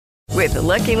With the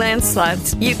Lucky Land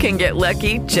Slots, you can get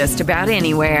lucky just about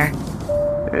anywhere.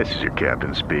 This is your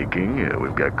captain speaking.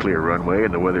 We've got clear runway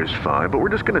and the weather's fine, but we're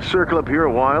just going to circle up here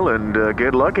a while and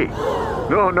get lucky.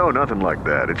 No, nothing like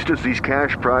that. It's just these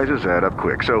cash prizes add up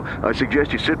quick. So I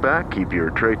suggest you sit back, keep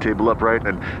your tray table upright,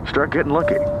 and start getting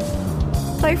lucky.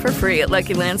 Play for free at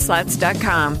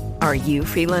LuckyLandSlots.com. Are you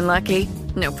feeling lucky?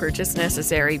 No purchase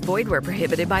necessary. Void where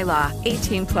prohibited by law.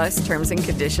 18 plus terms and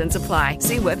conditions apply.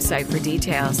 See website for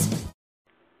details.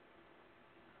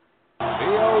 The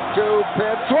 0-2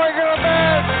 pitch, swing and a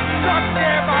miss, struck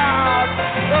him out.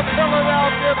 The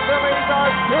Philadelphia Phillies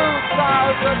are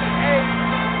 2008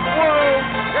 World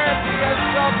Champions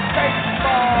of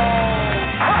Baseball.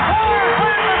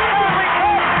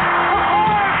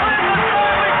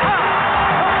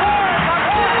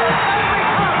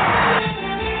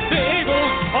 The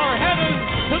Eagles are headed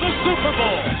to the Super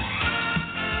Bowl.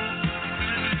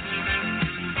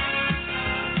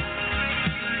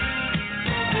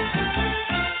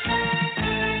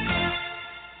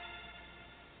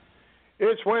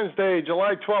 It's Wednesday,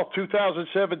 July 12th,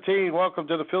 2017. Welcome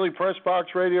to the Philly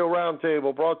Pressbox Radio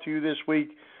Roundtable, brought to you this week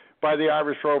by the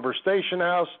Irish Rover Station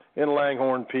House in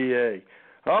Langhorne, PA.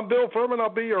 I'm Bill Furman. I'll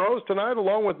be your host tonight,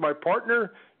 along with my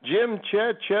partner, Jim,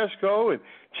 Chet, Chesko. And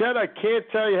Chet, I can't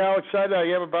tell you how excited I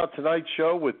am about tonight's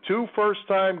show with two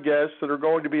first-time guests that are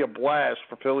going to be a blast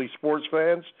for Philly sports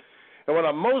fans. And what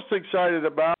I'm most excited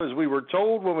about is we were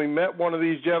told when we met one of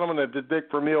these gentlemen at the Dick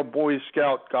Vermeil Boy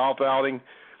Scout golf outing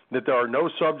that there are no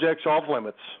subjects off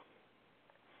limits.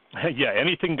 Yeah,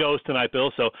 anything goes tonight, Bill.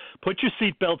 So put your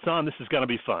seatbelts on. This is going to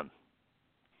be fun.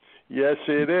 Yes,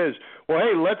 it is. Well,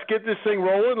 hey, let's get this thing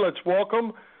rolling. Let's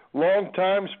welcome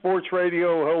longtime sports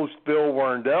radio host Bill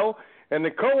Werndl and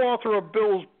the co-author of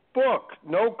Bill's book,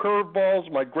 No Curveballs,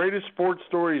 My Greatest Sports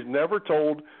Stories Never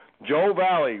Told, Joe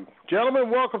Vallee. Gentlemen,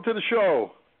 welcome to the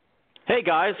show. Hey,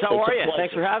 guys. How are you?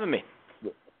 Thanks for having me.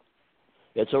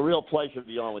 It's a real pleasure to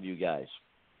be on with you guys.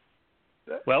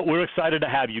 Well, we're excited to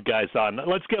have you guys on.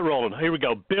 Let's get rolling. Here we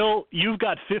go. Bill, you've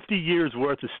got 50 years'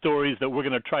 worth of stories that we're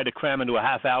going to try to cram into a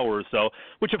half hour or so,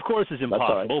 which, of course, is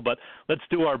impossible, right, but let's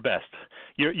do our best.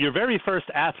 Your very first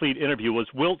athlete interview was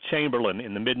Wilt Chamberlain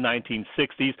in the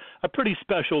mid-1960s, a pretty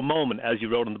special moment, as you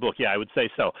wrote in the book. Yeah, I would say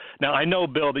so. Now, I know,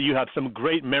 Bill, that you have some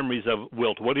great memories of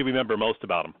Wilt. What do you remember most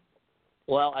about him?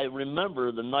 Well, I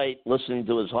remember the night listening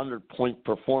to his 100-point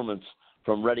performance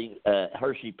from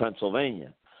Hershey,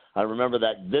 Pennsylvania. I remember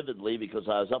that vividly because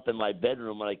I was up in my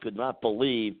bedroom and I could not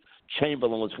believe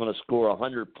Chamberlain was going to score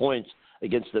 100 points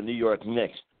against the New York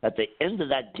Knicks. At the end of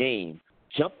that game,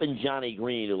 Jumpin' Johnny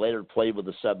Green, who later played with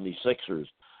the 76ers,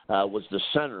 was the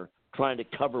center trying to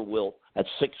cover Wilt at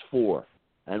 6'4".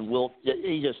 And Wilt,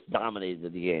 he just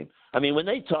dominated the game. I mean, when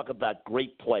they talk about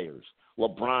great players,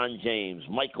 LeBron James,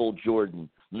 Michael Jordan,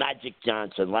 Magic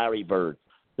Johnson, Larry Bird,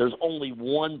 there's only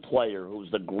one player who's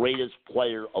the greatest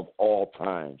player of all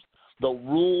times. The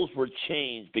rules were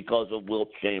changed because of Wilt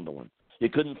Chamberlain. You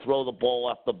couldn't throw the ball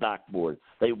off the backboard.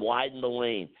 They widened the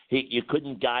lane. You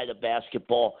couldn't guide a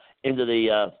basketball into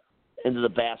the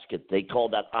basket. They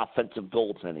called that offensive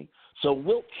goaltending. So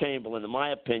Wilt Chamberlain, in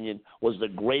my opinion, was the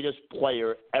greatest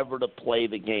player ever to play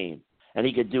the game. And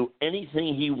he could do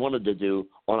anything he wanted to do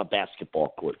on a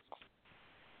basketball court.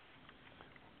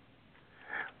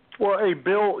 Well, hey,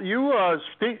 Bill, you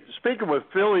speaking with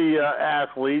Philly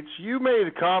athletes, you made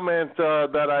a comment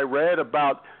that I read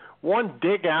about one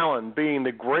Dick Allen being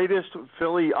the greatest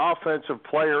Philly offensive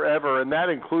player ever, and that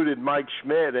included Mike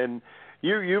Schmidt. And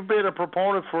you've been a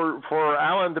proponent for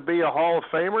Allen to be a Hall of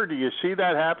Famer. Do you see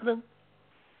that happening?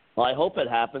 Well, I hope it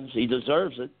happens. He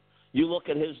deserves it. You look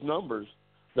at his numbers.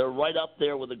 They're right up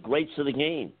there with the greats of the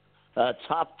game.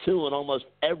 Top two in almost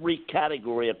every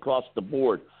category across the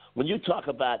board. When you talk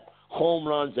about home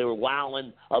runs, they were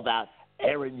wowing about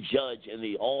Aaron Judge in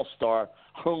the All-Star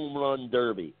Home Run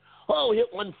Derby. Oh, he hit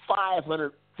one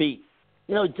 500 feet.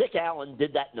 You know, Dick Allen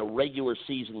did that in a regular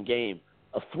season game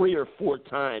 3 or 4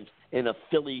 times in a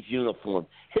Phillies uniform,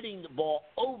 hitting the ball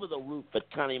over the roof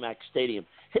at Connie Mack Stadium,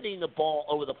 hitting the ball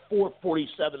over the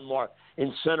 447 mark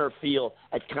in center field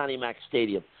at Connie Mack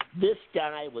Stadium. This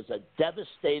guy was a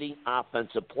devastating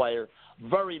offensive player,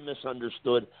 very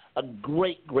misunderstood, a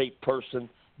great, great person.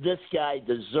 This guy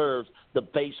deserves the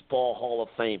Baseball Hall of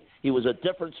Fame. He was a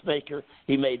difference maker.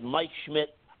 He made Mike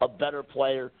Schmidt a better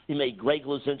player. He made Greg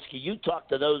Luzinski. You talk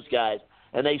to those guys,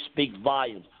 and they speak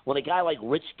volumes. When a guy like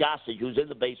Rich Gossage, who's in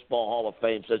the Baseball Hall of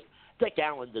Fame, says, Dick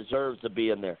Allen deserves to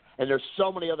be in there. And there's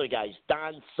so many other guys,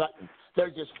 Don Sutton. They're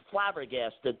just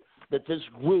flabbergasted that this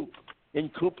group in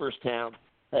Cooperstown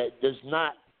does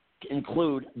not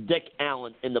include Dick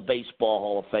Allen in the Baseball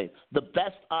Hall of Fame. The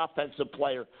best offensive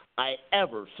player I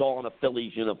ever saw in a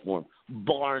Phillies uniform,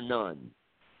 bar none.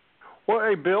 Well,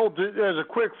 hey, Bill, as a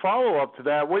quick follow-up to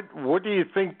that, what do you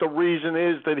think the reason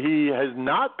is that he has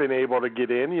not been able to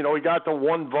get in? You know, he got the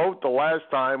one vote the last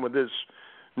time with this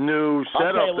new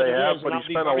setup they have, but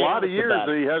he spent a lot of years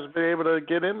that he hasn't been able to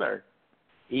get in there.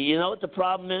 You know what the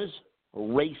problem is?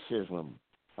 Racism.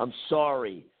 I'm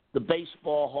sorry. The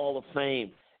Baseball Hall of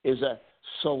Fame is a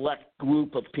select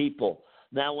group of people.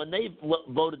 Now, when they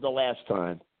voted the last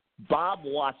time, Bob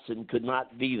Watson could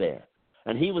not be there,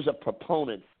 and he was a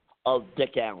proponent of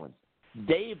Dick Allen.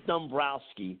 Dave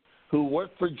Dombrowski, who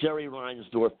worked for Jerry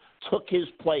Reinsdorf, took his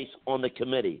place on the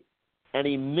committee, and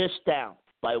he missed out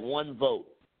by one vote.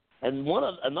 And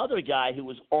another guy who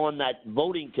was on that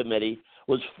voting committee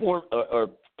was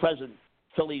President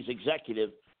Phillies executive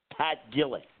Pat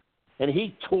Gillick, and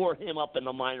he tore him up in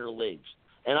the minor leagues.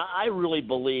 And I really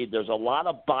believe there's a lot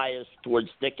of bias towards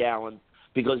Dick Allen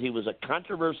because he was a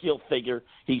controversial figure.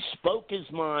 He spoke his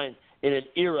mind in an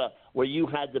era where you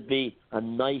had to be a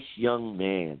nice young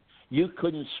man. You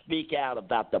couldn't speak out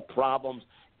about the problems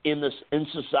in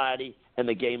society and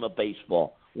the game of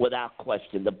baseball without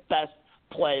question. The best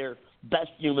player,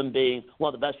 best human being,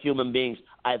 one of the best human beings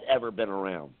I've ever been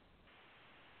around.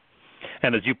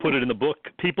 And as you put it in the book,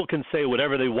 people can say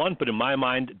whatever they want, but in my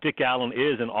mind, Dick Allen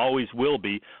is and always will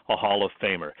be a Hall of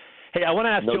Famer. Hey, I want to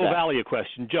ask Joe Vallee a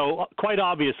question. Joe, quite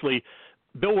obviously,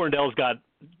 Bill Werndl's got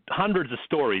hundreds of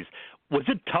stories. Was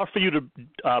it tough for you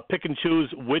to pick and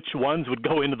choose which ones would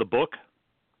go into the book?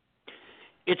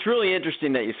 It's really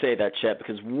interesting that you say that, Chet,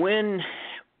 because when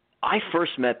I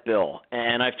first met Bill,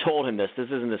 and I've told him this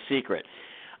isn't a secret,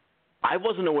 I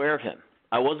wasn't aware of him.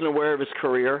 I wasn't aware of his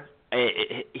career.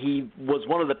 He was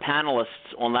one of the panelists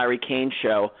on Larry Kane's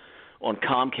show on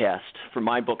Comcast for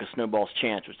my book, A Snowball's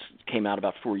Chance, which came out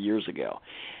about 4 years ago.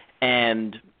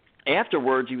 And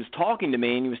afterwards, he was talking to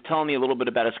me, and he was telling me a little bit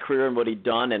about his career and what he'd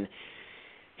done, and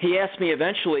he asked me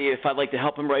eventually if I'd like to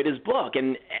help him write his book.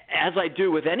 And as I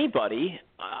do with anybody,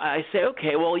 I say,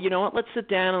 okay, well, you know what, let's sit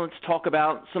down and let's talk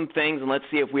about some things and let's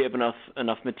see if we have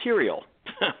enough material.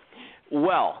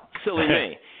 Well, silly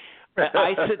me.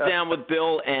 I sit down with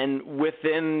Bill, and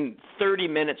within 30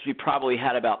 minutes, we probably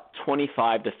had about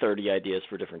 25 to 30 ideas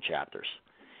for different chapters.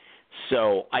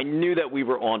 So I knew that we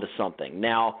were onto something.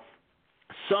 Now,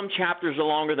 some chapters are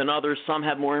longer than others. Some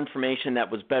have more information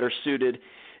that was better suited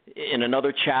in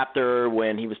another chapter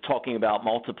when he was talking about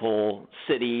multiple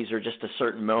cities or just a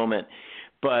certain moment.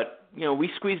 But, you know,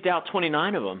 we squeezed out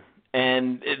 29 of them.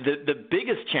 And the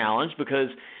biggest challenge, because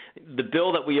the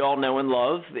Bill that we all know and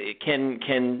love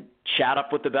can chat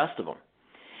up with the best of them.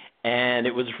 And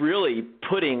it was really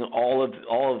putting all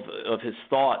of his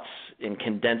thoughts and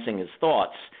condensing his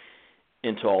thoughts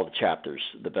into all the chapters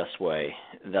the best way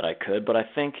that I could. But I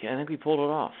think we pulled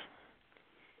it off.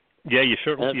 Yeah, you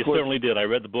certainly did. I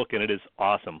read the book, and it is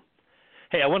awesome.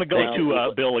 Hey, I want to go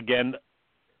to Bill again.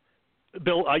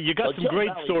 Bill, you got some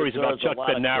great stories about Chuck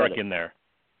Bednarik in there.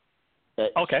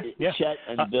 Okay, yeah. Chet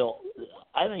and Bill,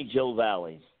 I think Joe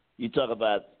Vallee, you talk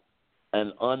about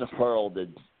an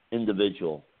unheralded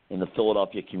individual in the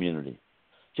Philadelphia community.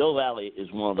 Joe Vallee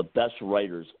is one of the best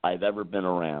writers I've ever been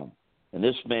around, and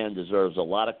this man deserves a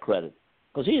lot of credit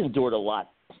because he endured a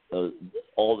lot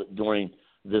during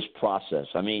this process.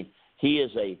 I mean, he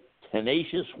is a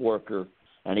tenacious worker,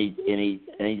 and he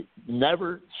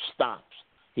never stops.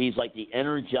 He's like the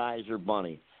Energizer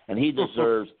Bunny, and he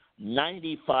deserves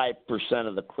 95%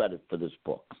 of the credit for this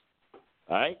book.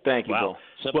 All right? Thank you, Bill.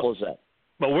 Simple as that.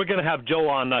 Well, we're going to have Joe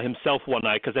on himself one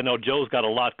night because I know Joe's got a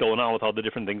lot going on with all the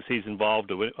different things he's involved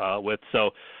with.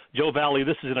 So, Joe Vallee,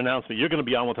 this is an announcement. You're going to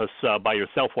be on with us by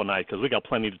yourself one night because we got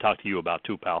plenty to talk to you about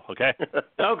too, pal, okay?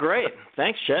 Oh, great.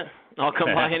 Thanks, Chet. I'll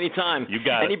come by anytime. You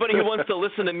got Anybody who wants to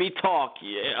listen to me talk,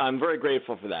 I'm very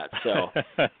grateful for that. So,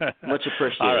 much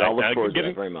appreciated. Right, I'll look forward to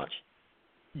that very much.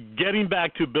 Getting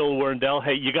back to Bill Werndl,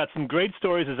 hey, you got some great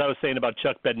stories, as I was saying, about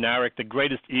Chuck Bednarik, the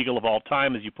greatest Eagle of all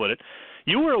time, as you put it.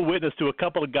 You were a witness to a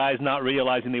couple of guys not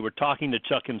realizing they were talking to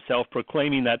Chuck himself,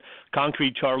 proclaiming that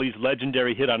Concrete Charlie's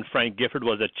legendary hit on Frank Gifford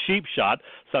was a cheap shot,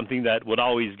 something that would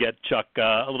always get Chuck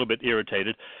a little bit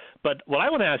irritated. But what I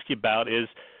want to ask you about is,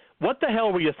 what the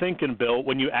hell were you thinking, Bill,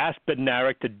 when you asked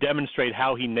Bednarik to demonstrate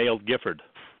how he nailed Gifford?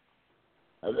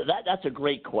 That's a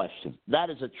great question.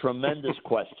 That is a tremendous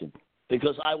question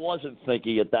because I wasn't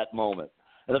thinking at that moment.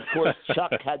 And, of course,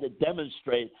 Chuck had to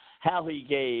demonstrate how he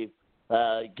gave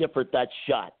Gifford that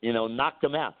shot, knocked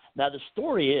him out. Now, the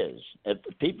story is, if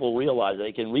people realize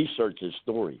they can research his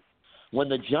story, when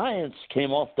the Giants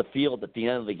came off the field at the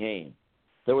end of the game,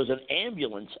 there was an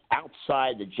ambulance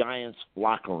outside the Giants'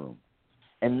 locker room,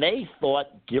 and they thought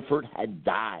Gifford had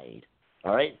died.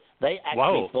 All right? They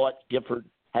actually thought Gifford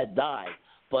had died,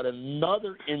 but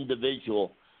another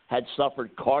individual had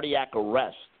suffered cardiac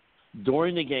arrest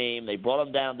during the game. They brought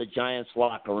him down to the Giants'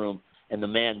 locker room, and the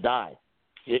man died.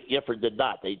 Gifford did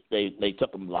not. They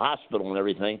took him to the hospital and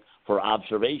everything for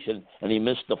observation, and he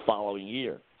missed the following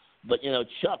year. But,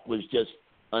 Chuck was just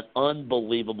an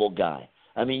unbelievable guy.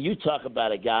 I mean, you talk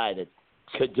about a guy that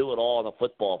could do it all on a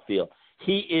football field.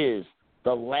 He is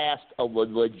the last of the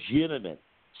legitimate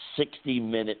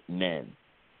 60-minute men.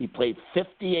 He played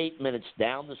 58 minutes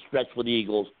down the stretch with the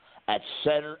Eagles at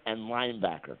center and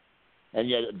linebacker. And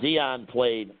yet Dion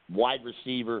played wide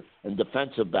receiver and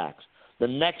defensive backs. The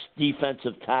next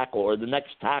defensive tackle or the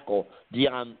next tackle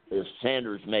Deion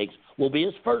Sanders makes will be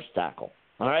his first tackle,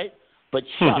 all right? But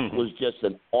Chuck was just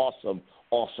an awesome,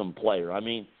 awesome player. I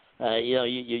mean,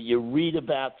 you read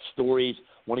about stories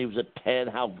when he was at Penn,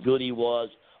 how good he was,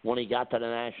 when he got to the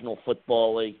National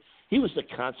Football League. He was the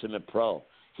consummate pro.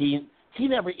 He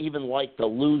never even liked to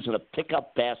lose in a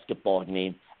pickup basketball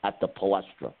game at the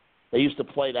Palestra. They used to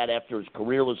play that after his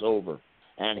career was over,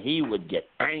 and he would get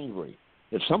angry.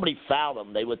 If somebody fouled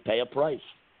him, they would pay a price.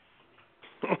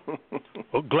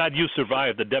 Well, glad you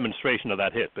survived the demonstration of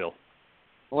that hit, Bill.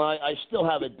 Well, I still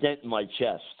have a dent in my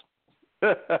chest.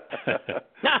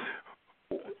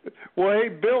 Well, hey,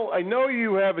 Bill, I know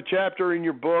you have a chapter in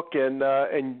your book, and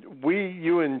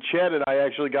you and Chet and I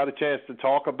actually got a chance to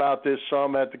talk about this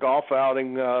some at the golf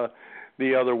outing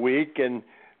the other week. And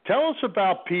tell us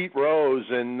about Pete Rose,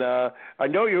 and I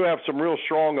know you have some real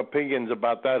strong opinions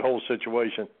about that whole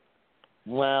situation.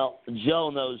 Well,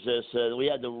 Joe knows this. We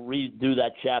had to redo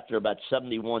that chapter about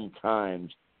 71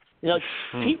 times.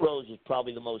 Pete Rose is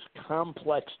probably the most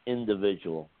complex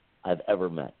individual I've ever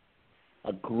met.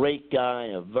 A great guy,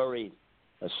 a very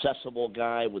accessible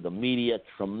guy with the media,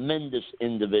 tremendous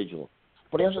individual.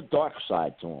 But he has a dark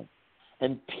side to him.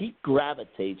 And Pete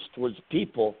gravitates towards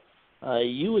people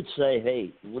you would say,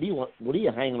 hey, what are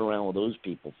you hanging around with those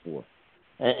people for?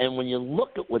 And when you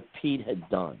look at what Pete had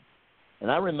done, and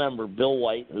I remember Bill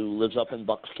White, who lives up in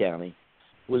Bucks County,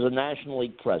 was a National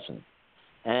League president.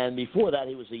 And before that,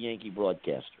 he was a Yankee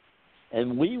broadcaster.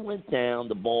 And we went down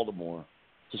to Baltimore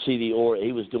to see he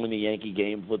was doing the Yankee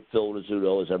game with Phil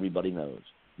Rizzuto, as everybody knows.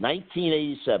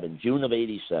 1987, June of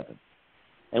 87.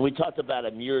 And we talked about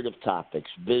a myriad of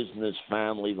topics, business,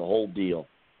 family, the whole deal.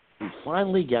 We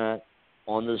finally got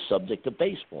on the subject of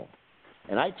baseball.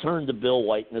 And I turned to Bill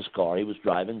White in his car. He was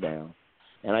driving down.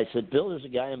 And I said, Bill, there's a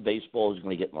guy in baseball who's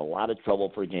going to get in a lot of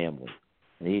trouble for gambling.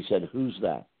 And he said, who's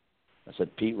that? I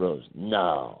said, Pete Rose.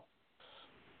 No.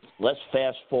 Let's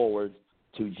fast forward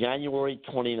to January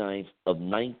 29th of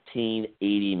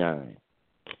 1989.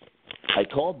 I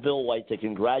called Bill White to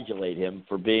congratulate him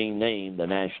for being named the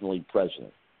National League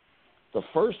president. The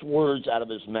first words out of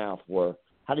his mouth were,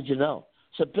 how did you know?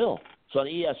 I said, Bill, it's on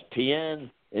ESPN,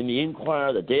 in the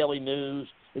Inquirer, the Daily News.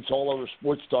 It's all over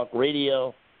Sports Talk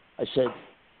Radio. I said,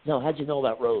 no, how'd you know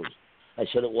about Rose? I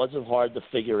said, it wasn't hard to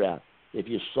figure out. If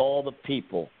you saw the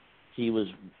people he was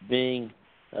being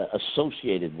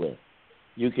associated with,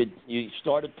 you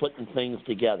started putting things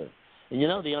together. And,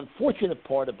 the unfortunate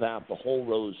part about the whole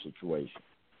Rose situation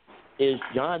is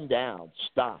John Dowd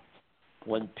stopped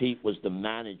when Pete was the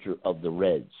manager of the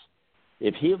Reds.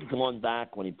 If he had gone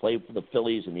back when he played for the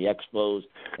Phillies and the Expos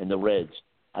and the Reds,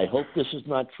 I hope this is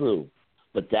not true,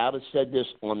 but Dowd has said this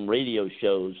on radio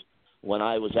shows when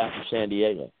I was out in San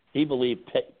Diego. He believed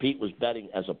Pete was betting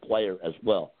as a player as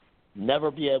well.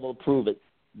 Never be able to prove it,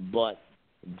 but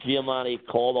Giamatti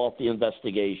called off the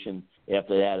investigation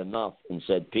after they had enough and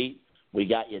said, Pete, we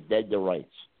got you dead to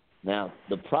rights. Now,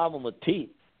 the problem with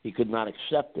Pete, he could not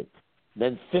accept it.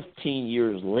 Then 15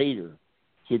 years later,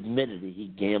 he admitted that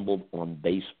he gambled on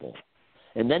baseball.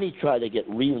 And then he tried to get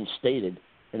reinstated,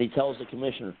 and he tells the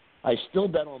commissioner, I still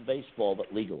bet on baseball,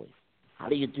 but legally. How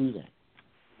do you do that?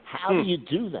 How do you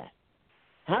do that?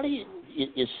 How do you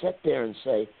sit there and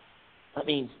say,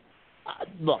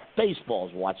 look,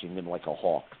 baseball's watching him like a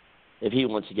hawk if he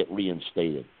wants to get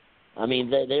reinstated. I mean,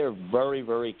 they're very,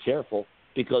 very careful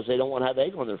because they don't want to have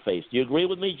egg on their face. Do you agree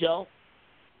with me, Joe?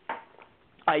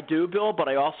 I do, Bill, but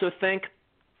I also think,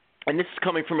 and this is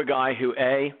coming from a guy who,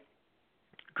 A,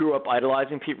 grew up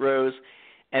idolizing Pete Rose,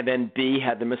 and then B,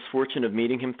 had the misfortune of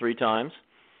meeting him 3 times,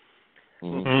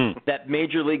 that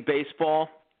Major League Baseball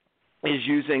is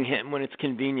using him when it's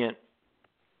convenient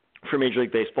for Major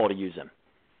League Baseball to use him.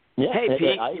 Yeah, hey,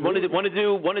 Pete,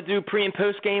 want to do pre and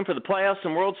post game for the playoffs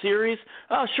and World Series?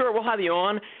 Oh, sure, we'll have you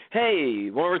on. Hey,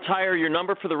 want to retire your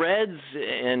number for the Reds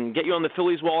and get you on the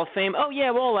Phillies Wall of Fame? Oh, yeah,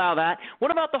 we'll allow that.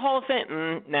 What about the Hall of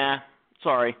Fame? Nah,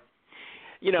 sorry.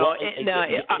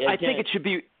 I think it should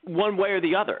be one way or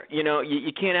the other.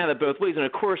 You can't have it both ways. And,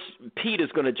 of course, Pete is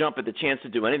going to jump at the chance to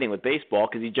do anything with baseball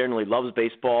because he generally loves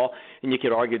baseball, and you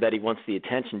could argue that he wants the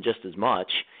attention just as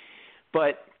much.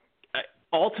 But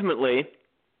ultimately,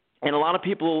 and a lot of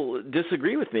people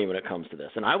disagree with me when it comes to this,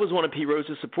 and I was one of Pete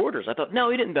Rose's supporters. I thought, no,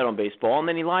 he didn't bet on baseball, and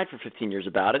then he lied for 15 years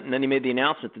about it, and then he made the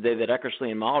announcement the day that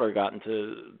Eckersley and Molitor got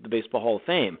into the Baseball Hall of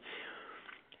Fame.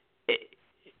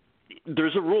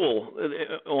 There's a rule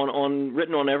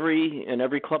written on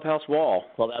every clubhouse wall.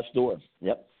 Clubhouse door.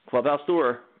 Yep. Clubhouse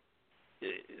door.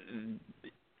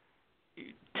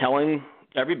 Telling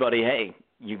everybody, hey,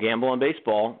 you gamble on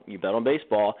baseball, you bet on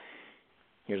baseball,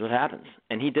 here's what happens.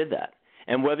 And he did that.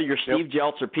 And whether you're Steve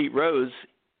Jeltz or Pete Rose,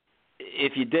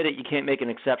 if you did it, you can't make an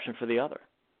exception for the other.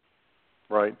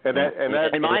 Right. And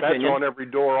that's on every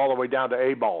door all the way down to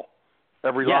A-ball.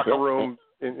 Every locker room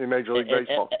in Major League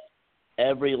Baseball.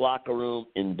 Every locker room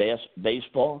in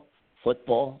baseball,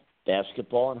 football,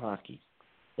 basketball, and hockey.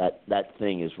 That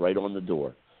thing is right on the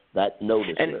door. That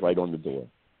notice is right on the door.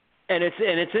 And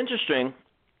it's interesting,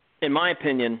 in my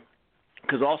opinion,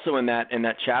 because also in that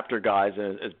chapter, guys,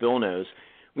 as Bill knows,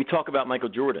 we talk about Michael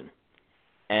Jordan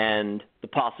and the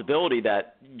possibility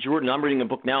that Jordan, I'm reading a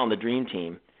book now on the Dream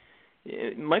Team,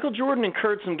 Michael Jordan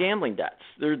incurred some gambling debts.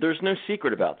 There's no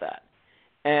secret about that.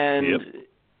 And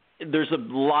there's a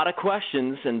lot of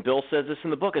questions, and Bill says this in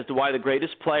the book, as to why the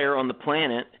greatest player on the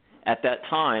planet at that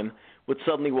time would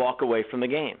suddenly walk away from the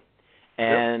game.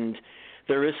 And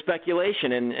there is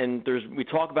speculation, and we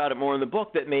talk about it more in the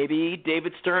book, that maybe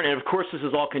David Stern, and of course this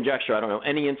is all conjecture, I don't know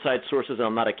any inside sources, and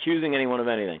I'm not accusing anyone of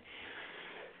anything,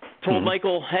 told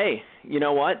Michael, hey, you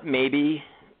know what, maybe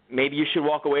you should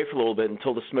walk away for a little bit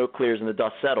until the smoke clears and the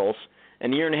dust settles.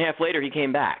 And a year and a half later, he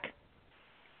came back.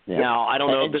 Yeah. Now, I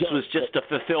don't know if this was just to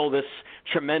fulfill this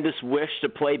tremendous wish to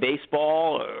play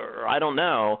baseball, or I don't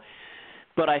know.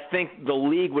 But I think the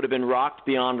league would have been rocked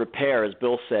beyond repair, as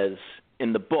Bill says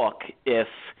in the book, if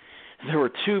there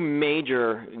were two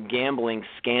major gambling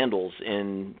scandals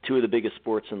in two of the biggest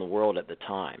sports in the world at the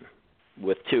time,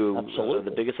 with two of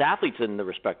the biggest athletes in the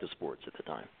respective sports at the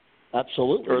time.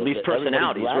 Absolutely. Or at least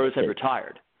personalities. Rose had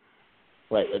retired.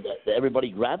 Right.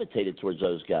 Everybody gravitated towards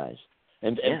those guys.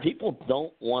 And people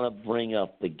don't want to bring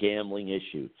up the gambling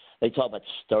issue. They talk about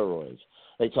steroids.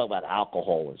 They talk about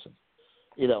alcoholism.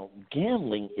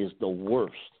 Gambling is the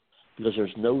worst because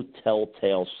there's no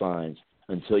telltale signs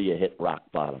until you hit rock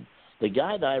bottom. The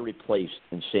guy that I replaced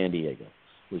in San Diego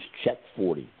was Chet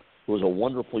Forty, who was a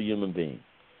wonderful human being.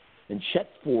 And Chet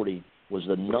Forty was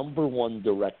the number one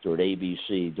director at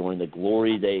ABC during the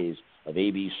glory days of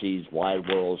ABC's Wide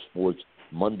World of Sports,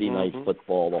 Monday Night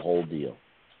Football, the whole deal.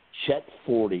 Chet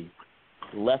Forty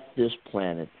left this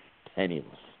planet penniless,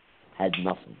 had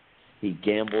nothing. He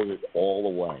gambled it all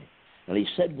away. And he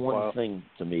said one thing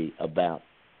to me about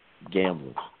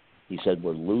gamblers. He said,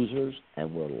 we're losers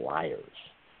and we're liars.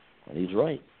 And he's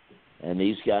right. And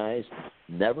these guys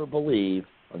never believe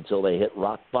until they hit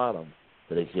rock bottom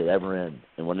that it could ever end.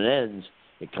 And when it ends,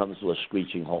 it comes to a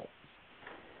screeching halt.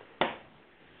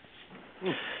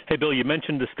 Hey, Bill, you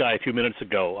mentioned this guy a few minutes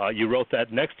ago. You wrote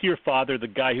that next to your father, the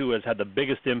guy who has had the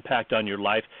biggest impact on your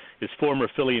life is former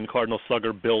Philly and Cardinal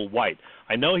slugger Bill White.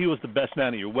 I know he was the best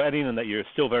man at your wedding and that you're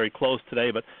still very close today,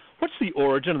 but what's the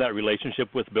origin of that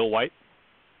relationship with Bill White?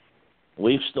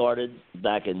 We started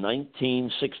back in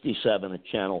 1967 at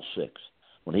Channel 6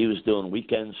 when he was doing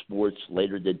weekend sports,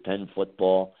 later did Penn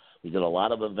football. We did a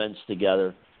lot of events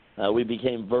together. We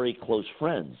became very close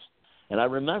friends. And I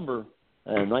remember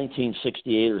in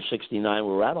 1968 or 69,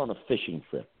 we were out on a fishing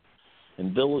trip.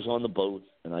 And Bill was on the boat,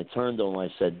 and I turned to him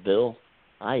and I said, Bill,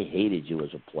 I hated you as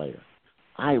a player.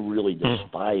 I really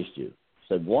despised you. I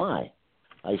said, why?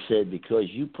 I said, because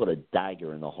you put a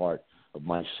dagger in the heart of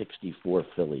my 64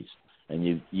 Phillies.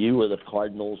 And you or the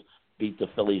Cardinals beat the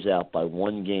Phillies out by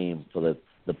one game for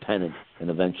the pennant and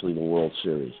eventually the World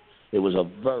Series. It was a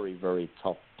very, very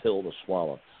tough pill to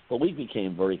swallow. But we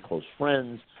became very close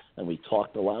friends, and we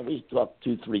talked a lot. We talked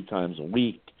 2-3 times a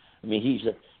week. I mean,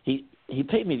 he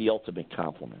paid me the ultimate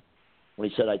compliment when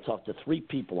he said, I talked to 3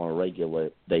 people on a regular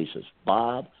basis,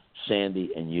 Bob,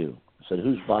 Sandy, and you. I said,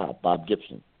 who's Bob? Bob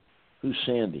Gibson. Who's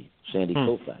Sandy? Sandy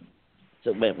Koufax. I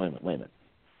said, wait a minute.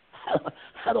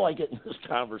 How do I get in this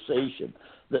conversation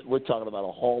that we're talking about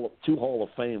 2 Hall of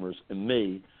Famers and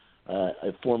me,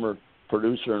 a former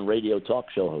producer and radio talk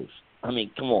show host? I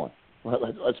mean, come on.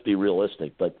 Let's be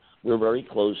realistic. But We're very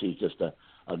close. He's just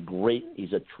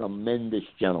he's a tremendous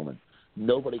gentleman.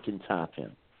 Nobody can top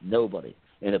him. Nobody.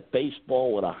 And if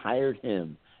baseball would have hired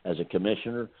him as a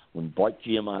commissioner when Bart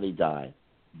Giamatti died,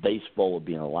 baseball would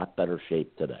be in a lot better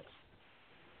shape today.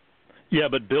 Yeah,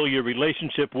 but Bill, your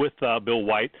relationship with Bill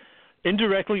White,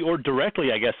 indirectly or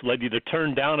directly, I guess, led you to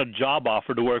turn down a job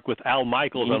offer to work with Al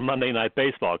Michaels on Monday Night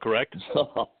Baseball, correct?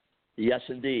 Yes,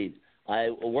 indeed. I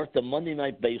worked a Monday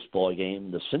Night Baseball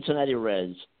game, the Cincinnati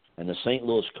Reds and the St.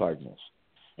 Louis Cardinals.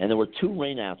 And there were two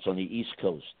rainouts on the East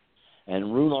Coast.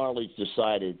 And Roone Arledge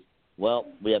decided, well,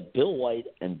 we have Bill White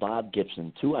and Bob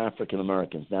Gibson, two African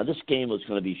Americans. Now, this game was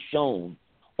going to be shown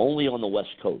only on the West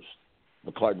Coast,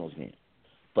 the Cardinals game.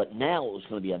 But now it was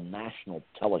going to be a national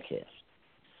telecast.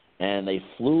 And they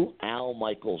flew Al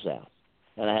Michaels out.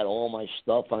 And I had all my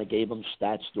stuff, and I gave him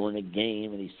stats during the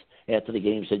game. And after the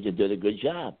game, said, you did a good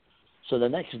job. So the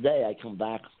next day, I come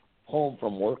back home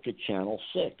from work at Channel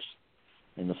 6.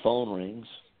 And the phone rings.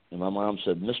 And my mom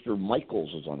said, Mr.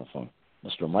 Michaels is on the phone.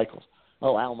 Mr. Michaels.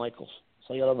 Oh, Al Michaels.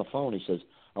 So I got on the phone. He says,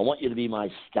 I want you to be my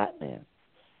stat man.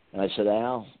 And I said,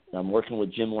 Al, I'm working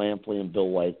with Jim Lampley and Bill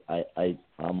White. I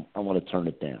want to turn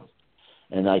it down.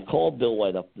 And I called Bill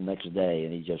White up the next day,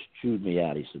 and he just chewed me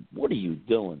out. He said, what are you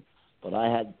doing? But I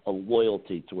had a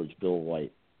loyalty towards Bill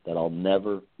White that I'll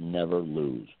never, never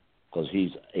lose because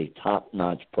he's a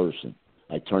top-notch person.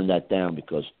 I turned that down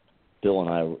because Bill and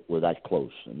I were that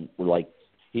close. And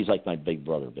he's like my big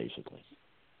brother, basically.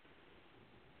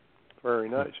 Very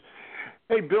nice.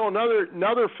 Hey, Bill,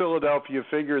 another Philadelphia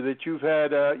figure that you've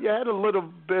had, you had a little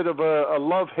bit of a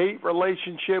love-hate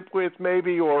relationship with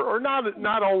maybe, or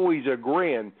not always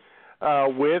agreeing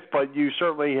with, but you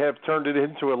certainly have turned it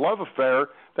into a love affair.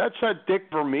 That's Dick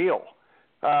Vermeil.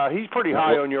 He's pretty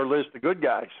high on your list of good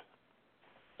guys.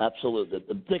 Absolutely.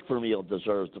 Dick Vermeil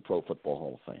deserves the Pro Football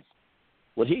Hall of Fame.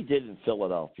 What he did in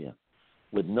Philadelphia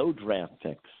with no draft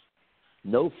picks,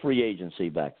 no free agency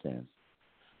back then,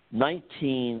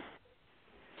 19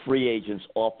 free agents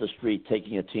off the street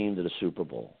taking a team to the Super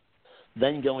Bowl,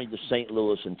 then going to St.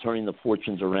 Louis and turning the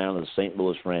fortunes around of the St.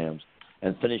 Louis Rams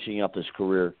and finishing up his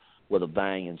career with a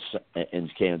bang in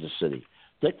Kansas City.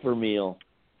 Dick Vermeil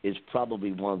is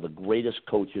probably one of the greatest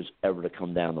coaches ever to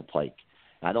come down the pike.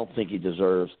 I don't think he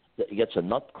gets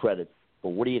enough credit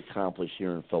for what he accomplished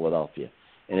here in Philadelphia.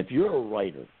 And if you're a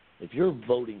writer, if you're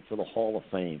voting for the Hall of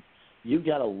Fame, you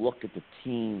got to look at the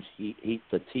team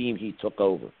he took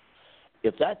over.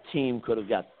 If that team could have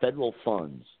got federal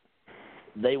funds,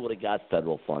 they would have got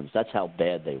federal funds. That's how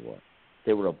bad they were.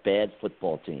 They were a bad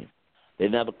football team. They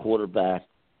didn't have a quarterback.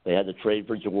 They had to trade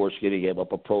for Jaworski. They gave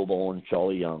up a Pro Bowl and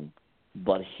Charlie Young.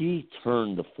 But he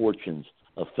turned the fortunes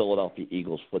of Philadelphia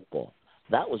Eagles football.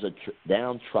 That was a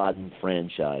downtrodden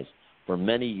franchise for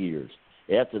many years.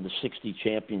 After the 60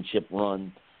 championship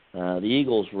run, the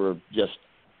Eagles were just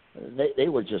they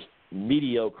were just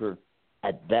mediocre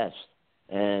at best.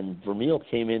 And Vermeil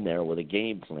came in there with a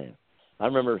game plan. I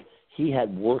remember he had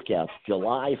workouts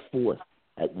July 4th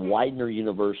at Widener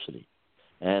University,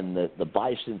 and the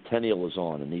bicentennial was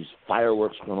on, and these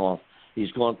fireworks going off.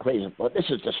 He's going crazy. But this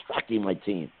is distracting my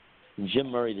team. And Jim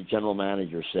Murray, the general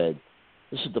manager, said,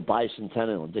 this is the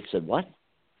bicentennial. And Dick said, what?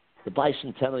 The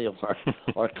bicentennial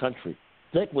of our country.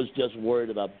 Dick was just worried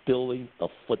about building a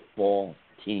football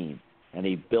team, and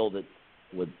he built it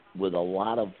with a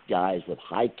lot of guys with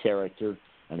high character,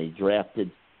 and he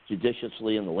drafted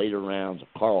judiciously in the later rounds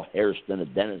a Carl Hairston, a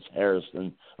Dennis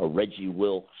Harrison, a Reggie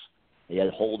Wilkes. He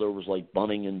had holdovers like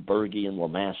Bunning and Berge and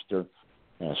LeMaster,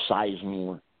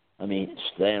 Sizemore.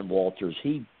 Stan Walters.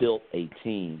 He built a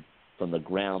team from the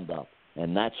ground up,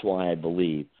 and that's why I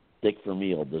believe Dick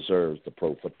Vermeil deserves the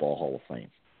Pro Football Hall of Fame.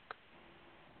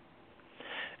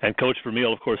 And Coach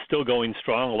Vermeil, of course, still going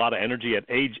strong, a lot of energy at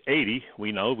age 80.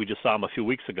 We know. We just saw him a few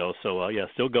weeks ago. So,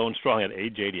 still going strong at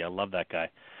age 80. I love that guy.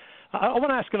 I want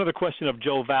to ask another question of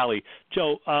Joe Vallee.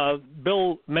 Joe,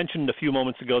 Bill mentioned a few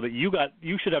moments ago that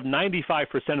you should have 95%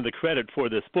 of the credit for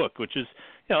this book, which is,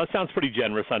 it sounds pretty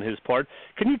generous on his part.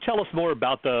 Can you tell us more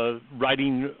about the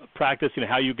writing practice,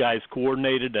 how you guys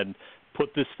coordinated and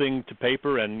put this thing to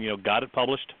paper and, got it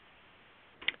published?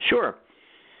 Sure.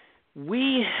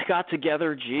 We got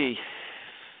together,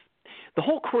 the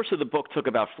whole course of the book took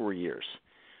about 4 years,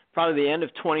 probably the end of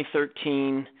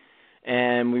 2013,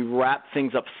 and we wrapped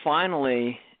things up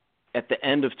finally at the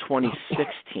end of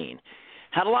 2016.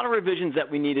 Had a lot of revisions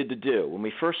that we needed to do. When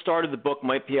we first started the book,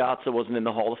 Mike Piazza wasn't in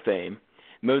the Hall of Fame.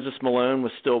 Moses Malone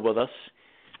was still with us.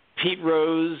 Pete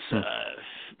Rose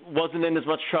wasn't in as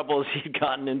much trouble as he'd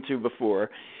gotten into before.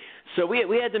 So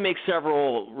we had to make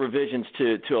several revisions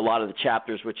to a lot of the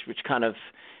chapters, which kind of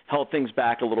held things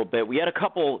back a little bit. We had a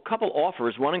couple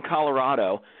offers, one in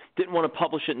Colorado, didn't want to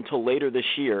publish it until later this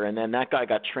year, and then that guy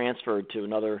got transferred to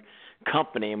another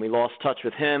company, and we lost touch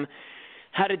with him.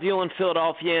 Had a deal in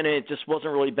Philadelphia, and it just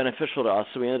wasn't really beneficial to us,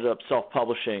 so we ended up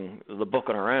self-publishing the book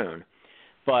on our own.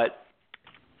 But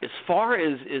as far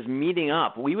as meeting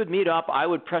up, we would meet up. I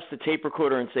would press the tape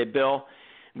recorder and say, Bill,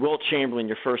 Wilt Chamberlain,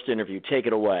 your first interview, take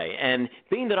it away. And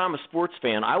being that I'm a sports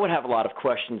fan, I would have a lot of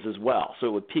questions as well, so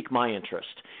it would pique my interest.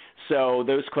 So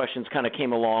those questions kind of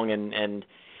came along and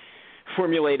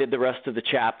formulated the rest of the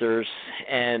chapters.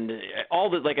 And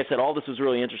like I said, all this was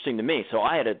really interesting to me. So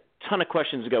I had a ton of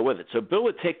questions to go with it. So Bill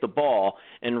would take the ball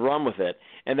and run with it,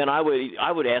 and then I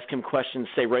would ask him questions,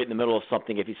 say right in the middle of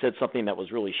something, if he said something that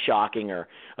was really shocking or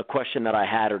a question that I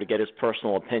had, or to get his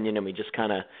personal opinion, and we just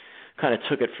kind of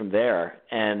took it from there.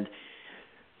 And,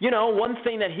 one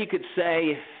thing that he could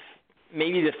say,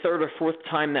 maybe the third or fourth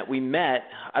time that we met,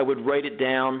 I would write it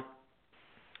down,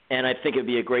 and I think it would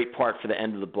be a great part for the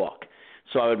end of the book.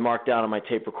 So I would mark down on my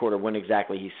tape recorder when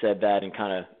exactly he said that and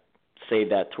kind of save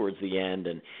that towards the end.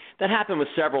 And that happened with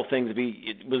several things.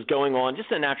 It was going on,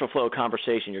 just a natural flow of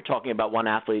conversation. You're talking about one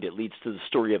athlete, it leads to the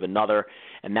story of another,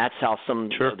 and that's how some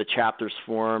of the chapters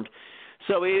formed.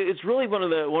 So it's really one of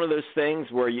those things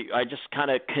where I just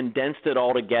kind of condensed it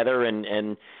all together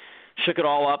and shook it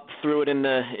all up, threw it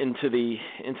into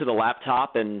the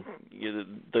laptop, and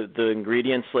the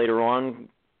ingredients later on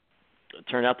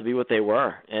turned out to be what they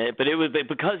were. But it was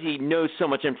because he knows so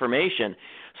much information.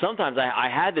 Sometimes I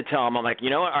had to tell him, I'm like, you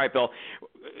know what? All right, Bill,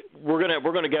 we're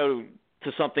gonna go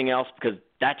to something else because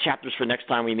that chapter's for next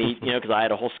time we meet. Because I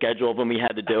had a whole schedule of when we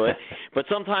had to do it. But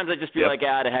sometimes I'd just be like,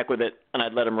 to heck with it, and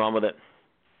I'd let him run with it.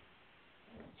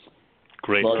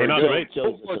 Great. Well, great.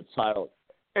 Joe's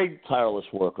a tireless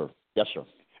worker. Yes, sir.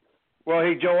 Well,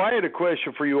 hey, Joe, I had a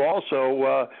question for you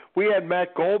also. We had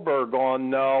Matt Goldberg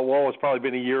on, it's probably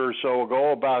been a year or so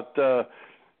ago, about a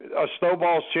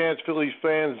snowball's chance Phillies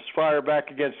fans fire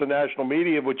back against the national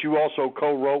media, which you also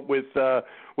co-wrote with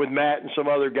Matt and some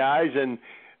other guys. And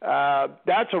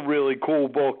that's a really cool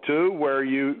book, too, where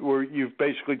you've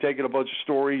basically taken a bunch of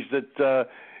stories that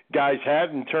guys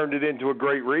had and turned it into a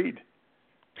great read.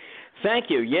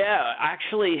 Thank you. Yeah,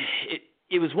 actually,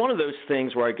 it was one of those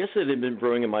things where I guess it had been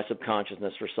brewing in my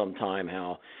subconsciousness for some time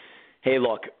how, hey,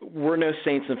 look, we're no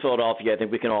saints in Philadelphia. I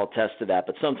think we can all attest to that.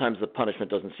 But sometimes the punishment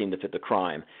doesn't seem to fit the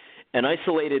crime. And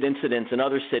isolated incidents in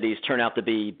other cities turn out to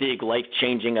be big,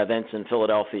 life-changing events in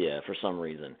Philadelphia for some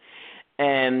reason.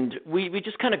 And we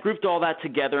just kind of grouped all that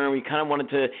together, and we kind of wanted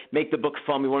to make the book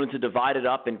fun. We wanted to divide it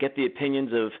up and get the opinions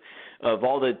of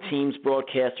all the teams,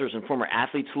 broadcasters, and former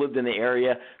athletes who lived in the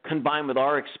area, combined with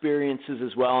our experiences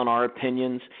as well and our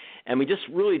opinions. And we just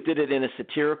really did it in a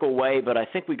satirical way, but I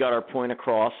think we got our point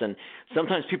across. And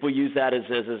sometimes people use that as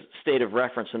a state of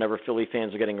reference whenever Philly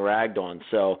fans are getting ragged on.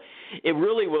 So it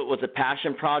really was a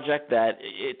passion project that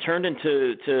it turned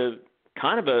into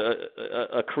kind of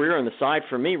a career on the side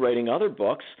for me, writing other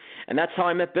books. And that's how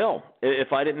I met Bill.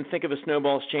 If I didn't think of a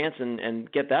snowball's chance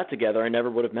and get that together, I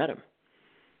never would have met him.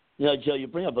 Joe, you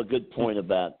bring up a good point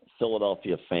about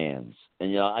Philadelphia fans.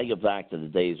 And, I go back to the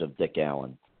days of Dick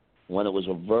Allen, when it was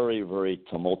a very, very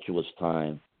tumultuous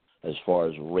time as far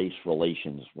as race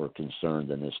relations were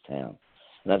concerned in this town.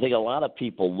 And I think a lot of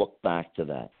people look back to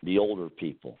that, the older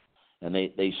people, and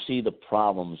they see the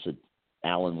problems that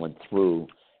Allen went through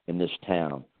in this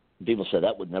town. People say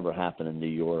that would never happen in New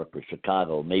York or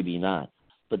Chicago, maybe not.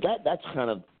 But that's kind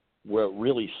of where it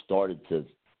really started to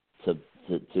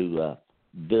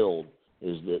build,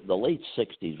 is the late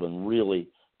 60s, when really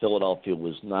Philadelphia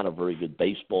was not a very good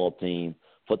baseball team,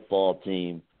 football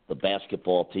team, the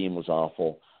basketball team was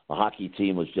awful, the hockey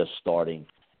team was just starting.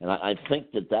 And I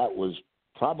think that was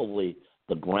probably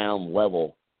the ground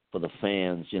level for the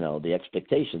fans, the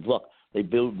expectations. Look, they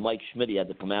booed Mike Schmidt. He had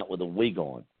to come out with a wig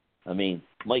on. I mean,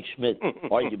 Mike Schmidt,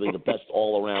 arguably the best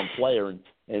all-around player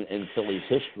in Phillies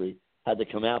history, had to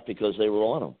come out because they were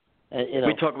on him. And,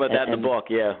 we talk about that in the book,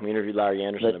 yeah. We interviewed Larry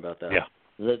Anderson about that.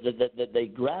 Yeah. They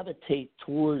gravitate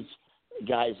towards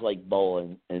guys like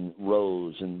Bowen and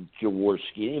Rose and Jaworski.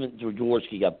 Even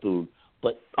Jaworski got booed.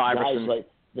 But Iverson. Guys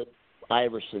like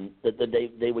Iverson,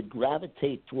 they would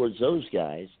gravitate towards those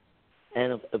guys.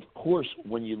 And, of course,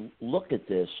 when you look at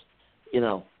this,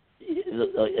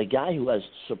 a guy who has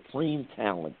supreme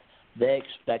talent, they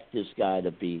expect this guy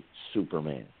to be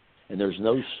Superman. And there's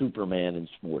no Superman in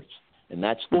sports. And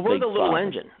that's the we're big the little problem.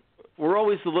 engine. We're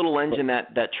always the little engine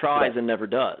that tries and never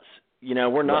does.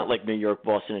 We're not like New York,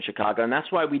 Boston, and Chicago, and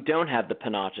that's why we don't have the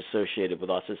panache associated with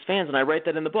us as fans, and I write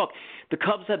that in the book. The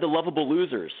Cubs had the lovable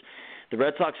losers. The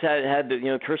Red Sox had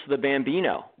the curse of the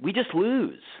Bambino. We just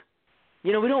lose.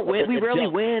 You know, we don't win. We rarely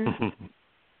win.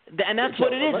 And that's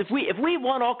what it is. If we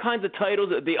won all kinds of titles,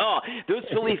 it would be, those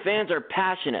Philly fans are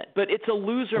passionate. But it's a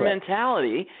loser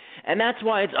mentality, and that's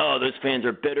why it's, those fans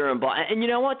are bitter and blah. And you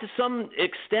know what? To some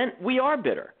extent, we are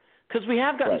bitter because we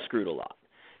have gotten screwed a lot.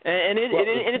 And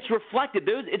it's reflected.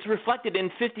 It's reflected in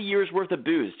 50 years worth of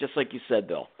booze, just like you said,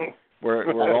 Bill.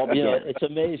 We're all began. It's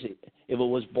amazing. If it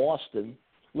was Boston,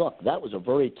 look, that was a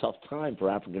very tough time for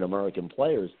African American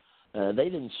players. They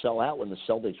didn't sell out when the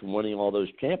Celtics were winning all those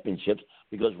championships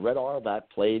because Red Auerbach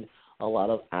played a lot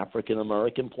of African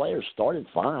American players. Started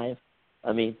 5.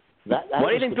 I mean, that. Why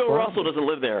do you think Bill Russell doesn't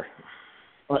live there?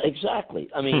 Exactly.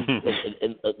 I mean,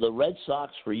 and the Red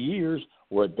Sox for years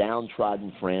were a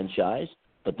downtrodden franchise,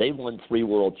 but they won 3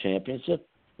 world championships.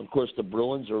 Of course, the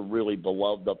Bruins are really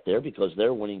beloved up there because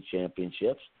they're winning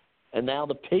championships, and now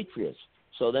the Patriots.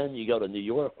 So then you go to New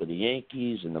York with the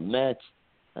Yankees and the Mets.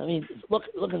 I mean, look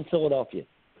in Philadelphia.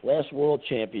 Last World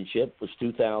Championship was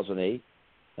 2008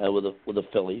 with the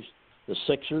Phillies. The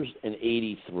Sixers in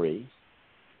 '83.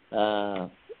 The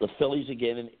Phillies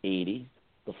again in '80.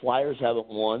 The Flyers haven't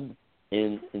won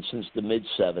since the mid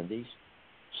 '70s.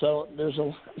 So there's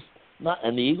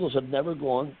and the Eagles have never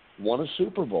won a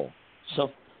Super Bowl. So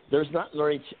there's not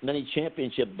very many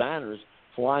championship banners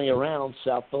flying around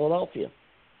South Philadelphia.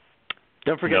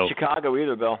 Don't forget Chicago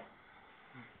either, Bill.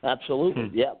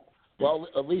 Absolutely, yeah. Well,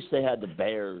 at least they had the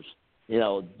Bears,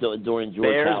 during George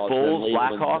Bears, Halas. Bulls,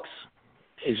 Blackhawks.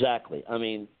 Exactly. I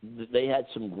mean, they had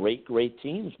some great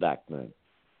teams back then.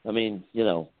 I mean,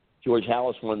 George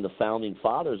Halas, one of the founding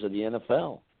fathers of the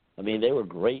NFL. I mean, they were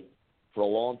great for a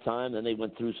long time, then they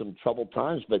went through some troubled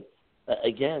times. But,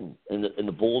 again, and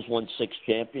the Bulls won 6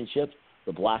 championships.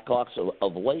 The Blackhawks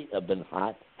of late have been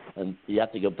hot. And you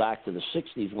have to go back to the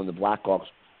 60s when the Blackhawks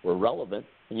were relevant.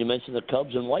 And you mentioned the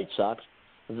Cubs and White Sox.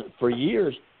 For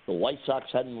years, the White Sox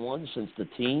hadn't won since the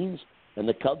teens, and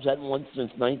the Cubs hadn't won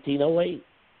since 1908.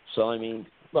 So, I mean,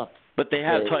 look. But they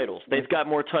have titles. They've got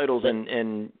more titles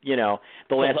in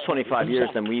the last 25 years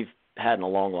than we've had in a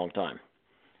long, long time.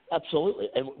 Absolutely.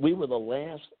 And we were the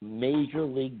last Major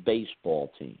League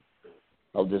Baseball team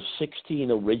of the 16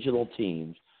 original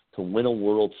teams to win a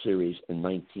World Series in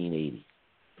 1980.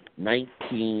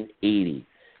 1980.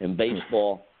 And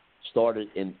baseball started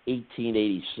in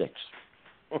 1886.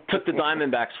 Took the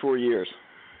Diamondbacks 4 years.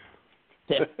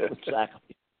 Yeah,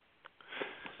 exactly.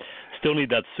 Still need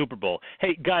that Super Bowl.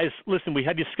 Hey, guys, listen, we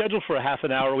had you scheduled for a half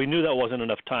an hour. We knew that wasn't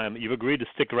enough time. You've agreed to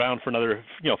stick around for another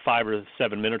 5 or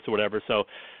 7 minutes or whatever. So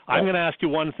I'm going to ask you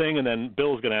one thing, and then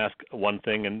Bill's going to ask one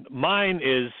thing. And mine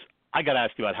is, I got to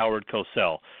ask you about Howard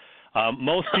Cosell.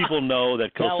 Most people know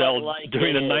that Cosell,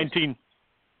 during the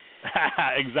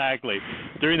exactly.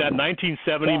 During that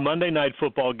 1970 Monday Night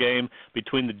Football game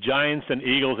between the Giants and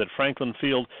Eagles at Franklin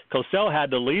Field, Cosell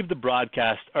had to leave the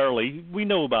broadcast early. We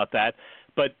know about that.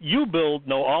 But you, Bill,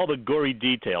 know all the gory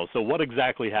details. So what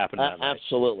exactly happened that night?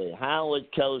 Absolutely. Howard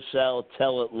Cosell,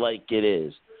 tell it like it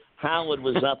is. Howard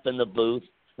was up in the booth.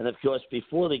 And, of course,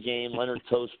 before the game, Leonard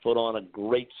Toast put on a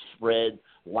great spread,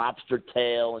 lobster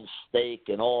tail and steak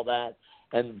and all that.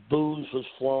 And booze was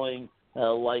flowing.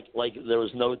 Like there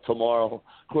was no tomorrow.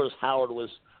 Of course, Howard was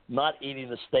not eating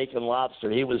the steak and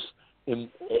lobster. He was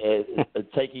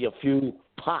taking a few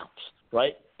pops,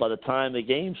 right? By the time the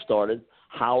game started,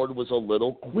 Howard was a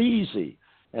little queasy.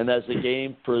 And as the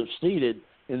game proceeded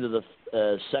into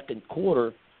the second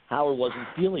quarter, Howard wasn't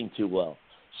feeling too well.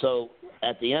 So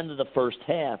at the end of the first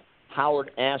half,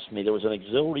 Howard asked me, there was an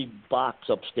auxiliary box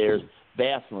upstairs,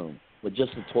 bathroom, with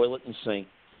just a toilet and sink.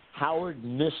 Howard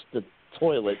missed the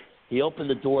toilet. He opened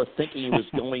the door thinking he was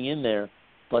going in there,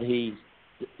 but he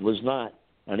was not,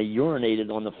 and he urinated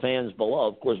on the fans below.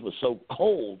 Of course, it was so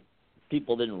cold,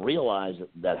 people didn't realize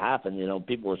that happened.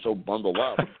 People were so bundled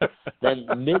up. Then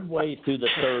midway through the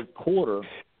third quarter,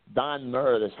 Don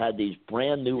Meredith had these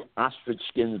brand-new ostrich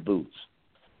skin boots,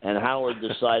 and Howard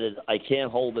decided, I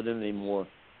can't hold it in anymore,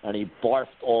 and he barfed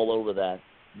all over that.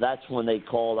 That's when they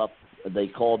called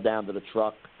down to the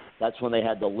truck. That's when they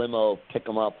had the limo pick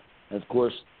him up, and, of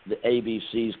course, the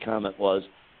ABC's comment was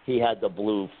he had the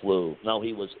blue flu. No,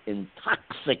 he was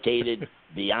intoxicated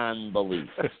beyond belief.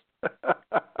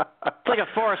 It's like a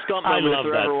Forrest Gump moment if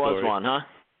there ever was one, huh?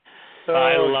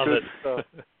 I love it. Stuff.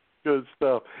 Good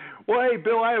stuff. Well, hey,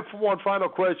 Bill, I have one final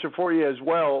question for you as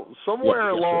well. Somewhere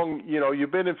along,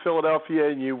 you've been in Philadelphia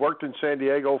and you worked in San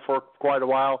Diego for quite a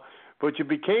while, but you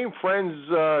became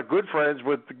good friends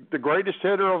with the greatest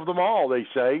hitter of them all, they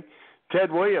say, Ted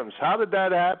Williams. How did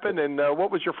that happen, and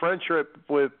what was your friendship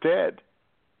with Ted?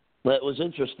 Well, it was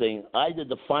interesting. I did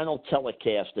the final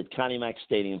telecast at Connie Mack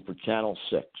Stadium for Channel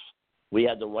 6. We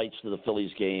had the rights to the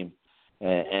Phillies game,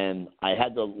 and I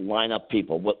had to line up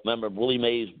people. Remember, Willie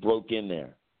Mays broke in there,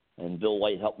 and Bill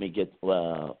White helped me get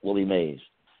Willie Mays.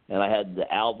 And I had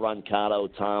Al Brancato,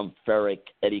 Tom Ferrick,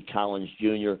 Eddie Collins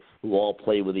Jr., who all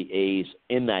played with the A's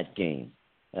in that game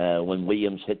when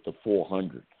Williams hit the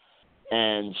 400.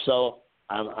 And so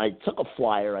I took a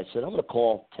flyer. I said, I'm going to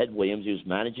call Ted Williams. He was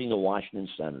managing the Washington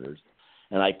Senators.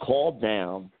 And I called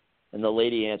down, and the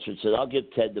lady answered, said, I'll give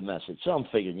Ted the message. So I'm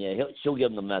figuring, yeah, she'll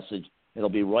give him the message. It'll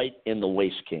be right in the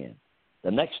waste can.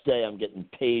 The next day, I'm getting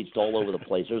paged all over the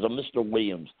place. There's a Mr.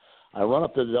 Williams. I run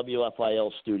up to the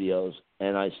WFIL studios,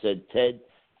 and I said, Ted,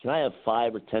 can I have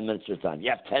 5 or 10 minutes of time?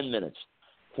 Yeah, 10 minutes.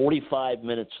 45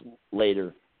 minutes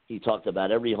later, he talked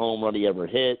about every home run he ever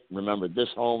hit, remembered this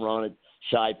home run at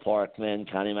Shibe Park, then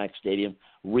Connie Mack Stadium,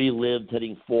 relived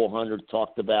hitting 400,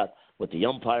 talked about what the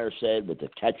umpire said, what the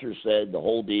catcher said, the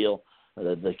whole deal.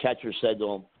 The catcher said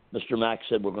to him, Mr. Mack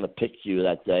said, we're going to pick you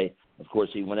that day. Of course,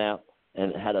 he went out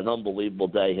and had an unbelievable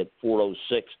day, hit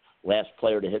 406, last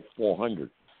player to hit 400.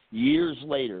 Years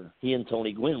later, he and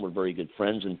Tony Gwynn were very good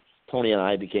friends, and Tony and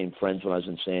I became friends when I was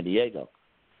in San Diego.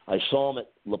 I saw him at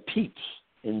La Peeps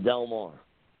in Del Mar,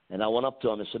 and I went up to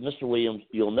him and said, Mr. Williams,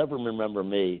 you'll never remember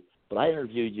me, but I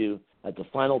interviewed you at the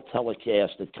final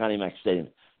telecast at Connie Mack Stadium.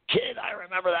 Kid, I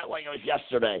remember that like it was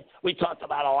yesterday. We talked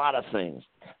about a lot of things.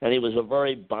 And he was a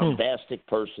very bombastic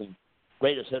person,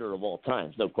 greatest hitter of all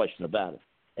time, no question about it.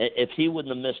 If he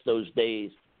wouldn't have missed those days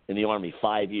in the Army,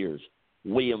 5 years,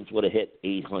 Williams would have hit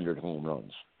 800 home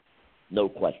runs. No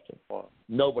question. Wow.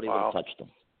 Nobody would have touched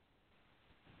him.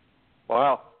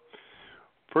 Wow.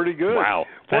 Pretty good. Wow.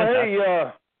 Well, hey,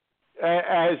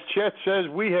 as Chet says,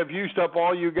 we have used up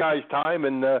all you guys' time,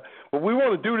 and but we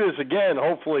want to do this again,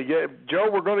 hopefully.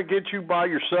 Joe, we're going to get you by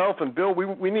yourself, and Bill,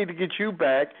 we need to get you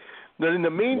back. But in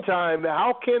the meantime,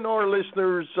 how can our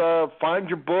listeners find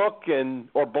your book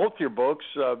or both your books,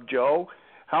 Joe?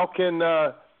 How can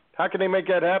they make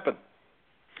that happen?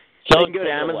 So you can go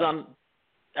to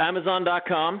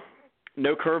Amazon.com,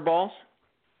 No Curveballs.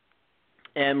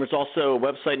 And there's also a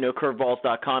website,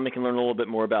 NoCurveballs.com. You can learn a little bit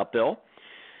more about Bill.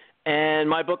 And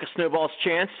my book is Snowball's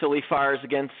Chance, Philly Fires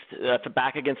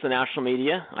back against the national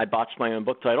media. I botched my own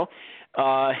book title.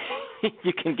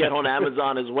 You can get on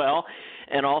Amazon as well.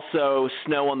 And also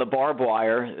Snow on the Barbed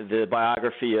Wire, the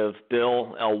biography of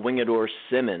Bill Elwingador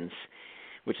Simmons,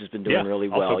 which has been doing really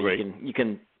well. You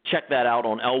can check that out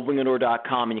on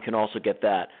elwingador.com, and you can also get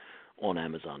that on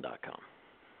Amazon.com.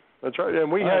 That's right,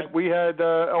 and we had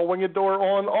Elwingador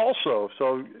on also.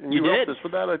 So you helped us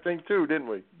with that, I think, too, didn't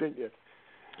we? Didn't you?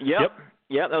 Yep.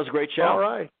 That was a great show. All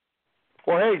right.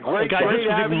 Well, hey, great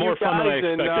having you guys,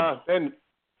 and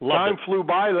time flew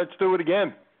by. Let's do it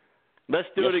again. Let's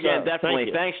do it again,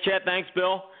 definitely. Thanks, Chet. Thanks,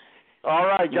 Bill. All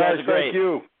right, guys. Thank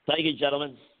you. Thank you,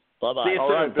 gentlemen. Bye-bye. See you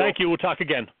soon. Right, thank you. We'll talk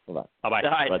again. Bye-bye. Bye-bye.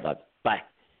 All right. Bye-bye. Bye.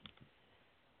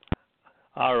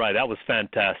 All right, that was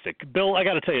fantastic. Bill, I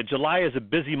got to tell you, July is a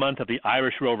busy month at the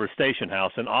Irish Rover Station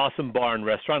House, an awesome bar and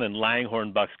restaurant in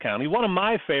Langhorne, Bucks County. One of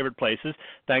my favorite places,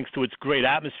 thanks to its great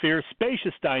atmosphere,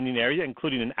 spacious dining area,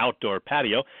 including an outdoor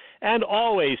patio, and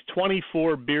always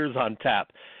 24 beers on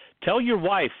tap. Tell your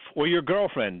wife or your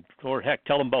girlfriend, or heck,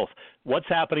 tell them both, what's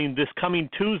happening this coming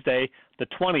Tuesday, the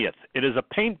 20th. It is a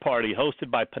paint party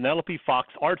hosted by Penelope Fox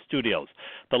Art Studios.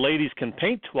 The ladies can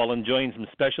paint while enjoying some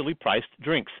specially priced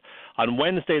drinks. On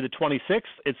Wednesday, the 26th,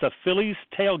 it's a Phillies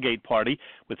tailgate party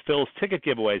with Phil's ticket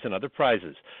giveaways and other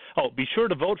prizes. Oh, be sure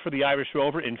to vote for the Irish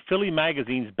Rover in Philly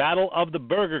Magazine's Battle of the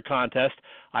Burger contest.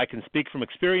 I can speak from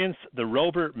experience. The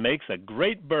Rover makes a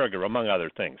great burger, among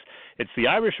other things. It's the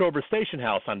Irish Rover Station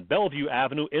House on Bellevue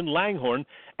Avenue in Langhorne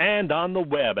and on the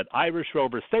web at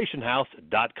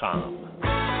IrishRoverStationHouse.com.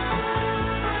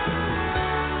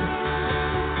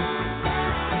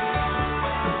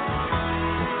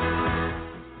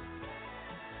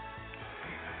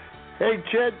 Hey,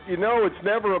 Chet, it's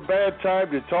never a bad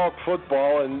time to talk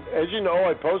football, and as you know,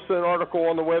 I posted an article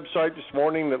on the website this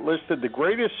morning that listed the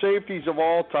greatest safeties of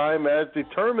all time as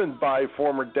determined by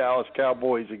former Dallas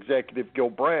Cowboys executive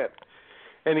Gil Brandt.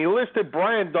 And he listed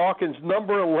Brian Dawkins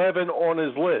number 11 on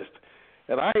his list.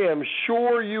 And I am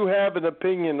sure you have an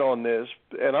opinion on this,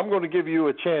 and I'm going to give you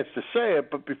a chance to say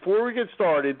it, but before we get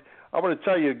started, I'm going to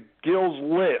tell you Gil's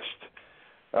list.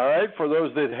 All right, for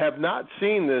those that have not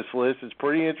seen this list, it's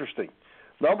pretty interesting.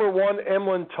 Number 1,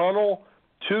 Emlyn Tunnel.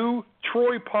 2,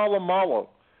 Troy Polamalu.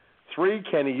 3,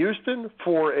 Kenny Houston.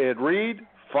 4, Ed Reed.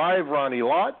 5, Ronnie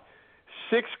Lott.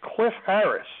 6, Cliff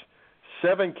Harris.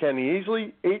 7, Kenny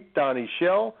Easley. 8, Donnie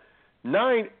Shell.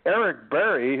 9, Eric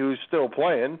Berry, who's still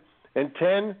playing. And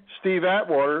 10, Steve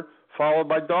Atwater, followed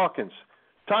by Dawkins.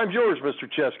 Time's yours, Mr.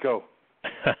 Chesko.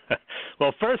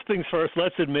 Well, first things first,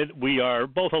 let's admit we are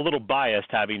both a little biased,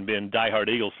 having been diehard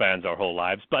Eagles fans our whole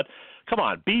lives. But come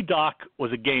on, B-Doc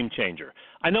was a game changer.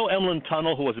 I know Emlyn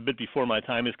Tunnell, who was a bit before my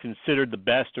time, is considered the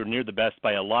best or near the best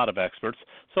by a lot of experts,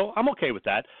 so I'm okay with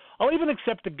that. I'll even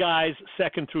accept the guys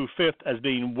 2nd through 5th as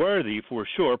being worthy for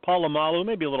sure. Polamalu,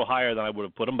 maybe a little higher than I would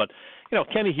have put him, but,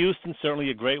 Kenny Houston, certainly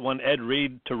a great one. Ed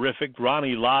Reed, terrific.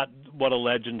 Ronnie Lott, what a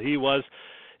legend he was.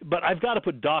 But I've got to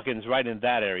put Dawkins right in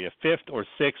that area, 5th or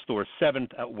 6th or 7th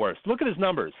at worst. Look at his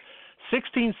numbers.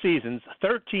 16 seasons,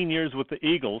 13 years with the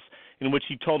Eagles, in which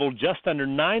he totaled just under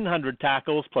 900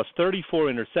 tackles plus 34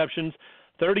 interceptions,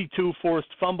 32 forced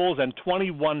fumbles, and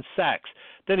 21 sacks.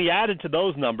 Then he added to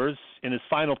those numbers in his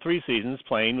final 3 seasons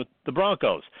playing with the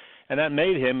Broncos. And that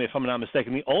made him, if I'm not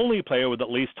mistaken, the only player with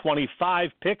at least 25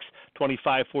 picks,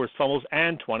 25 forced fumbles,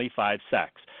 and 25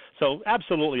 sacks. So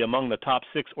absolutely among the top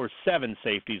 6 or 7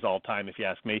 safeties all time, if you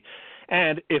ask me.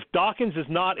 And if Dawkins is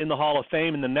not in the Hall of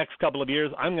Fame in the next couple of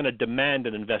years, I'm going to demand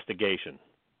an investigation.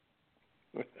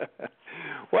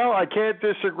 Well, I can't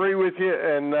disagree with you.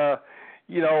 And,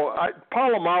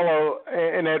 Polamalu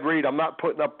and Ed Reed, I'm not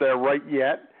putting up there right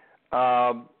yet.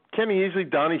 Kenny Easley,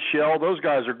 Donnie Shell, those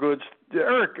guys are good.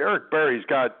 Eric Berry's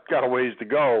got a ways to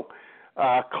go.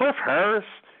 Cliff Harris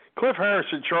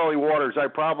and Charlie Waters, I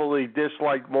probably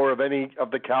dislike more of any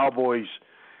of the Cowboys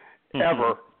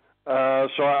ever.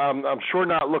 So I'm sure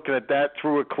not looking at that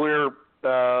through a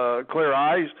clear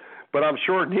eyes, but I'm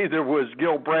sure neither was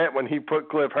Gil Brandt when he put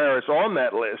Cliff Harris on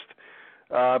that list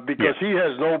because he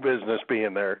has no business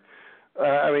being there.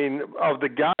 Of the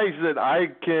guys that I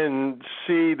can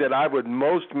see that I would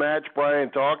most match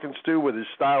Brian Dawkins to with his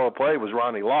style of play was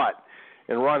Ronnie Lott,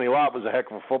 and Ronnie Lott was a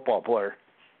heck of a football player.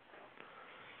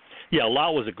 Yeah,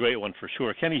 Lott was a great one for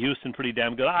sure. Kenny Houston, pretty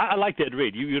damn good. I liked Ed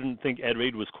Reed. You didn't think Ed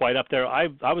Reed was quite up there? I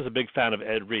was a big fan of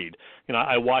Ed Reed.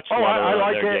 I watched a lot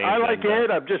of their games. I like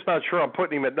Ed. I'm just not sure I'm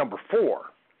putting him at number 4.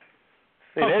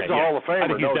 Ed's a Hall of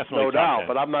Famer, no doubt,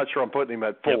 but I'm not sure I'm putting him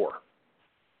at 4. Yep.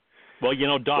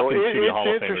 Well, Dawkins should be a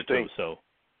Hall of Famer too. So,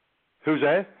 who's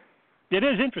that? It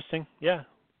is interesting. Yeah.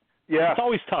 Yeah. It's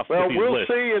always tough. Well, with we'll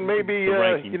lists, see, and maybe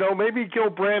maybe Gil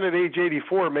Brandt at age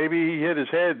 84, maybe he hit his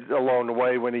head along the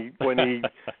way when he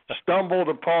stumbled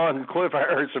upon Cliff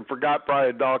Harris and forgot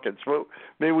Brian Dawkins. Well,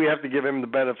 maybe we have to give him the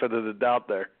benefit of the doubt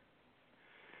there.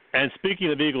 And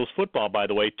speaking of Eagles football, by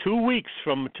the way, 2 weeks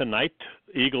from tonight,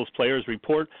 Eagles players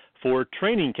report for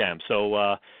training camp.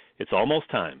 So it's almost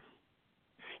time.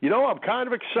 I'm kind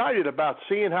of excited about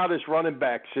seeing how this running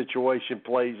back situation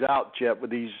plays out, Chet,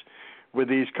 with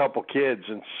these couple kids,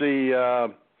 and see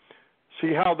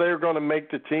how they're going to make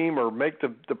the team or make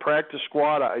the practice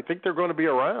squad. I think they're going to be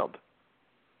around.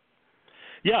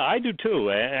 Yeah, I do too.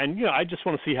 And I just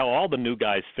want to see how all the new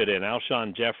guys fit in.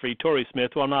 Alshon Jeffrey, Torrey Smith,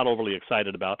 who I'm not overly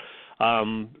excited about.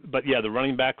 But yeah, the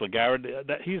running back, LeGarrette,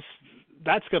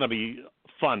 that's going to be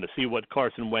fun to see what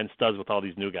Carson Wentz does with all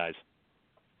these new guys.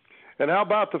 And how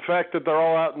about the fact that they're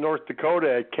all out in North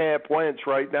Dakota at Camp Wentz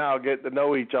right now, getting to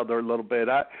know each other a little bit?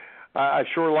 I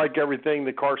sure like everything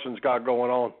that Carson's got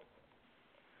going on.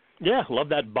 Yeah, love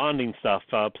that bonding stuff.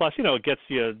 Plus, it gets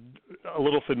you a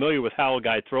little familiar with how a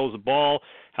guy throws a ball,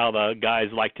 how the guys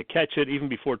like to catch it, even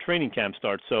before training camp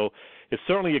starts. So it's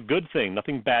certainly a good thing.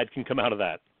 Nothing bad can come out of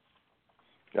that.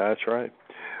 That's right.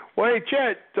 Well, hey,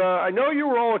 Chet, I know you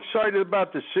were all excited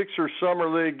about the Sixers Summer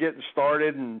League getting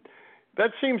started, and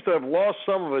that seems to have lost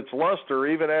some of its luster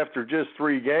even after just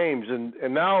 3 games,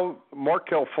 and now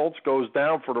Markelle Fultz goes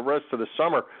down for the rest of the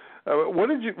summer. What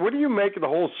do you make of the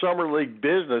whole summer league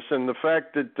business and the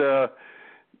fact that the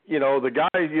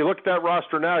guys, you look at that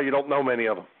roster now, you don't know many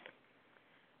of them?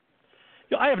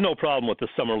 I have no problem with the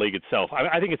summer league itself.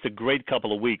 I think it's a great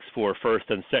couple of weeks for first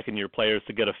and second year players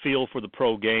to get a feel for the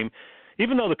pro game,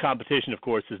 even though the competition, of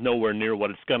course, is nowhere near what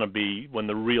it's going to be when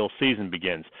the real season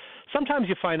begins. Sometimes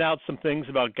you find out some things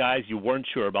about guys you weren't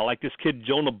sure about, like this kid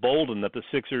Jonah Bolden that the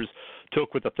Sixers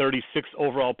took with the 36th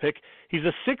overall pick. He's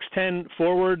a 6'10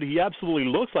 forward. He absolutely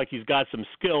looks like he's got some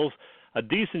skills, a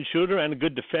decent shooter and a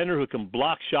good defender who can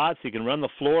block shots. He can run the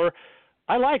floor.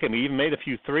 I like him. He even made a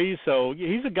few threes, so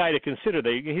he's a guy to consider.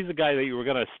 He's a guy that you were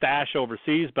going to stash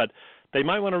overseas, but they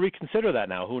might want to reconsider that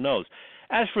now. Who knows?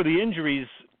 As for the injuries,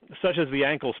 such as the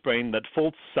ankle sprain that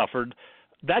Fultz suffered,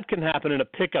 that can happen in a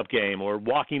pickup game or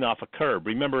walking off a curb.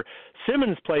 Remember,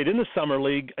 Simmons played in the Summer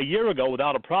League a year ago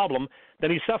without a problem. Then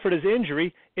he suffered his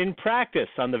injury in practice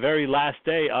on the very last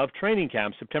day of training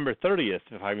camp, September 30th,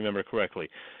 if I remember correctly.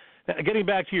 Now, getting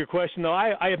back to your question, though,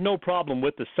 I have no problem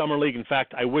with the Summer League. In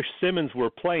fact, I wish Simmons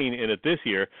were playing in it this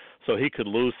year so he could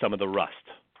lose some of the rust.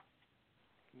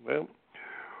 Well,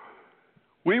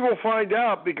 We will find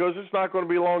out because it's not going to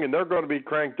be long, and they're going to be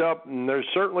cranked up. And there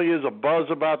certainly is a buzz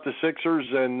about the Sixers,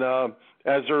 and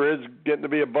as there is getting to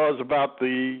be a buzz about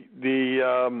the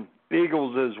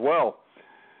Eagles as well.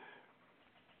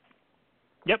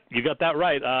 Yep, you got that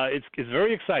right. It's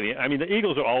very exciting. I mean, the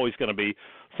Eagles are always going to be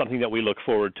something that we look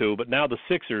forward to, but now the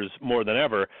Sixers, more than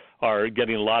ever, are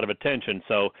getting a lot of attention.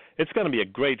 So it's going to be a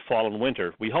great fall and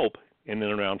winter, we hope, in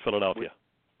and around Philadelphia.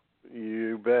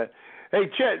 You bet. Hey,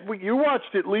 Chet, you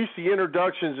watched at least the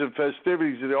introductions and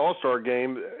festivities of the All-Star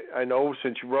Game. I know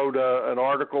since you wrote an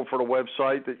article for the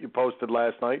website that you posted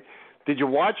last night. Did you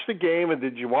watch the game, and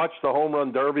did you watch the Home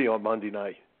Run Derby on Monday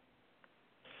night?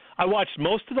 I watched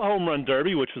most of the Home Run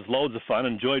Derby, which was loads of fun.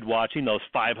 Enjoyed watching those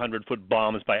 500-foot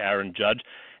bombs by Aaron Judge.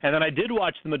 And then I did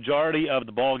watch the majority of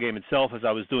the ball game itself as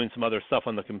I was doing some other stuff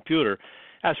on the computer.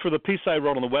 As for the piece I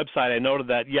wrote on the website, I noted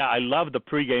that, I love the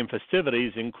pregame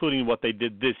festivities, including what they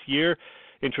did this year,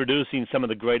 introducing some of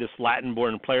the greatest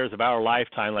Latin-born players of our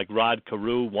lifetime, like Rod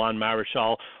Carew, Juan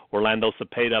Marichal, Orlando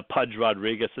Cepeda, Pudge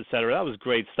Rodriguez, etc. That was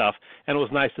great stuff, and it was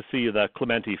nice to see the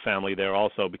Clemente family there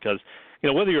also because,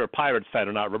 whether you're a Pirates fan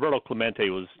or not, Roberto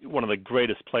Clemente was one of the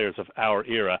greatest players of our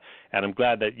era, and I'm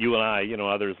glad that you and I,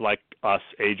 others like us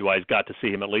age-wise, got to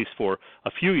see him at least for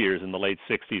a few years in the late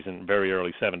 60s and very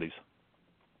early 70s.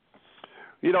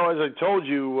 As I told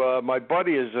you, my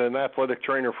buddy is an athletic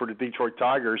trainer for the Detroit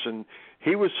Tigers, and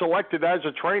he was selected as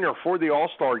a trainer for the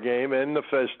All-Star Game and the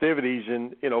festivities,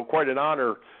 and, quite an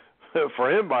honor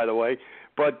for him, by the way.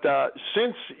 But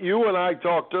since you and I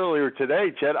talked earlier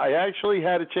today, Chet, I actually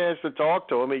had a chance to talk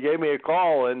to him. He gave me a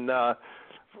call and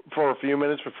for a few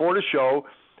minutes before the show.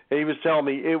 He was telling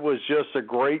me it was just a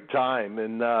great time.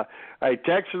 And I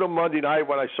texted him Monday night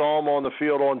when I saw him on the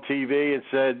field on TV and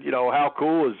said, how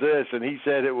cool is this? And he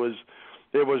said it was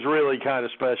really kind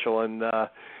of special. And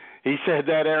he said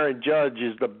that Aaron Judge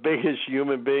is the biggest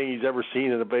human being he's ever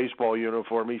seen in a baseball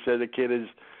uniform. He said the kid has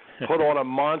put on a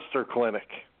monster clinic.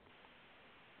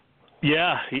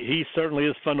 Yeah, he certainly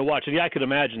is fun to watch. And, I could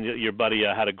imagine your buddy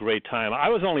had a great time. I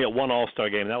was only at one All-Star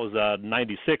game. That was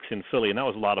 96 in Philly, and that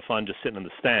was a lot of fun just sitting in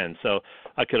the stands. So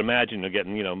I could imagine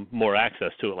getting, more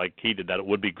access to it like he did, that it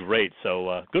would be great.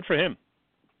 So good for him.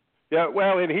 Yeah,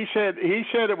 well, and he said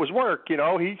it was work.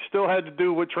 He still had to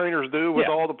do what trainers do with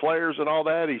all the players and all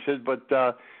that. He said, but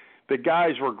the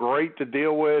guys were great to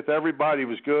deal with. Everybody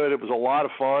was good. It was a lot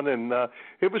of fun, and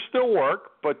it was still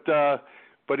work,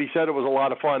 but he said it was a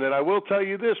lot of fun. And I will tell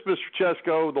you this, Mr.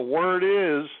 Chesko, the word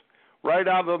is right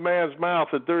out of the man's mouth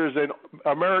that there is an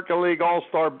American League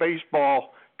All-Star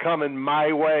Baseball coming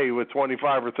my way with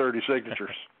 25 or 30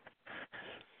 signatures.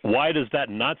 Why does that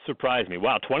not surprise me?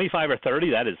 Wow, 25 or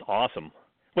 30, that is awesome.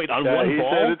 Wait, on one he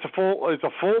ball? He said it's a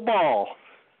full ball.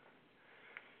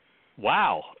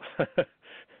 Wow.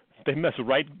 They mess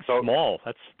right small.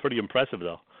 That's pretty impressive,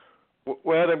 though.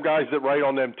 Well, them guys that write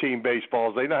on them team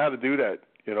baseballs, they know how to do that,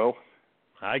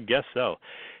 I guess so.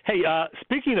 Hey,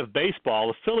 speaking of baseball,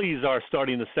 the Phillies are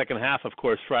starting the second half, of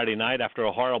course, Friday night after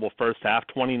a horrible first half,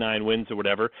 29 wins or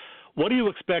whatever. What do you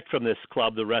expect from this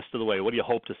club the rest of the way? What do you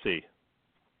hope to see?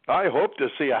 I hope to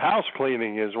see a house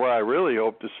cleaning is what I really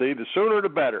hope to see. The sooner the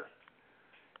better.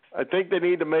 I think they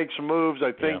need to make some moves.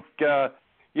 I think,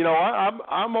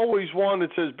 I'm always one that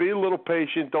says be a little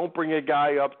patient. Don't bring a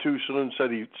guy up too soon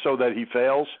so that he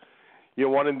fails. You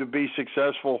want him to be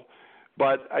successful.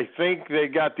 But I think they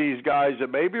got these guys that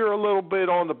maybe are a little bit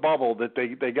on the bubble that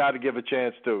they got to give a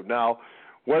chance to. Now,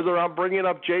 whether I'm bringing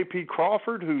up J.P.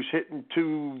 Crawford, who's hitting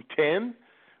 210,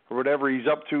 or whatever he's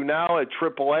up to now at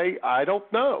AAA, I don't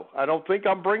know. I don't think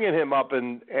I'm bringing him up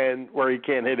and where he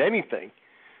can't hit anything.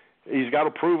 He's got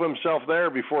to prove himself there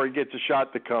before he gets a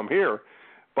shot to come here.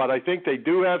 But I think they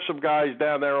do have some guys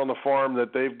down there on the farm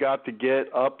that they've got to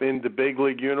get up into big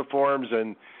league uniforms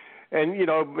and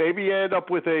maybe end up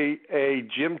with a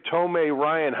Jim Thome,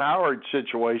 Ryan Howard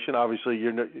situation. Obviously,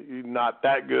 you're not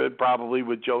that good probably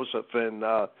with Joseph and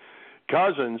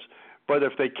Cousins. But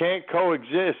if they can't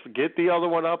coexist, get the other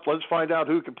one up. Let's find out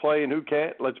who can play and who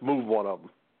can't. Let's move one of them.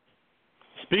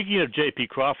 Speaking of J.P.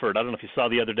 Crawford, I don't know if you saw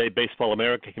the other day, Baseball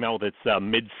America came out with its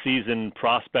mid-season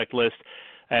prospect list.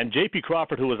 And J.P.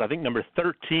 Crawford, who was, I think, number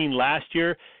 13 last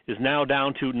year, is now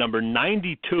down to number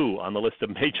 92 on the list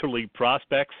of major league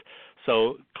prospects.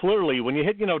 So clearly, when you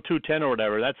hit, 210 or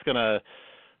whatever, that's going to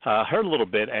hurt a little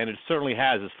bit, and it certainly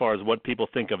has as far as what people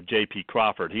think of J.P.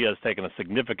 Crawford. He has taken a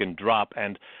significant drop,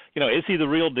 and, is he the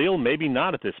real deal? Maybe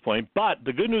not at this point. But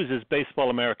the good news is Baseball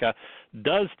America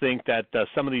does think that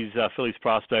some of these Phillies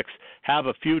prospects have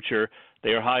a future.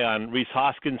 They are high on Rhys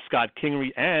Hoskins, Scott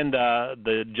Kingery, and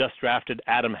the just drafted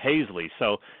Adam Hazley.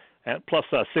 So and plus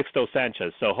Sixto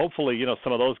Sanchez. So hopefully,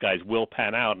 some of those guys will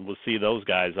pan out, and we'll see those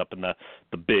guys up in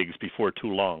the bigs before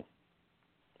too long.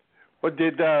 Well,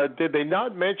 did they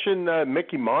not mention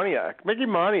Mickey Moniak? Mickey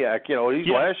Moniak, he's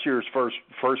last year's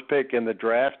first pick in the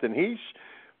draft, and he's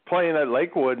playing at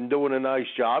Lakewood and doing a nice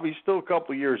job. He's still a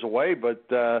couple of years away, but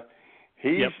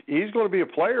he's going to be a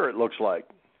player, it looks like.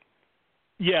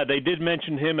 Yeah, they did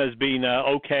mention him as being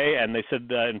okay, and they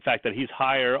said, in fact, that he's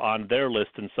higher on their list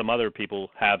than some other people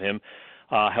have him.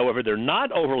 However, they're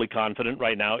not overly confident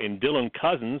right now in Dylan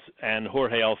Cousins and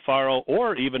Jorge Alfaro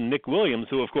or even Nick Williams,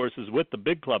 who, of course, is with the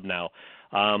big club now.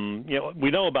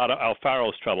 We know about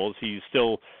Alfaro's troubles. He's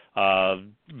still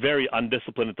very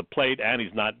undisciplined at the plate, and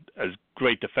he's not as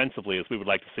great defensively as we would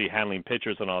like to see, handling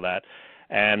pitchers and all that.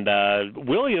 And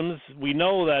Williams, we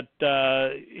know that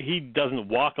he doesn't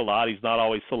walk a lot. He's not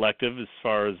always selective as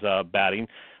far as batting,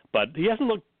 but he hasn't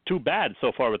looked too bad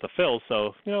so far with the Phils,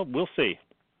 so, we'll see.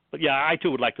 But, yeah, I,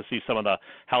 too, would like to see some of the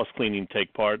house cleaning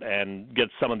take part and get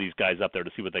some of these guys up there to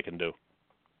see what they can do.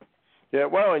 Yeah,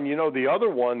 well, and, the other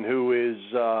one who is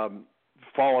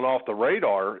falling off the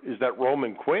radar is that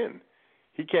Roman Quinn.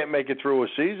 He can't make it through a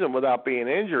season without being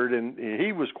injured, and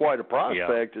he was quite a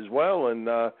prospect as well, and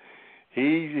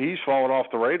he's fallen off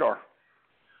the radar.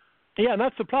 Yeah, and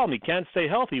that's the problem. He can't stay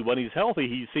healthy. When he's healthy,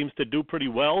 he seems to do pretty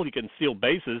well. He can steal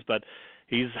bases, but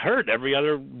he's hurt every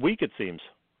other week, it seems.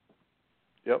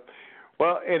 Yep.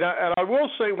 Well, and I will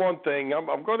say one thing.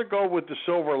 I'm going to go with the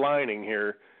silver lining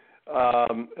here.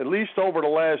 At least over the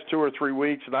last 2 or 3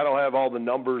 weeks, and I don't have all the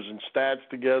numbers and stats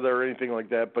together or anything like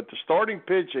that, but the starting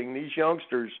pitching, these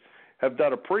youngsters have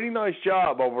done a pretty nice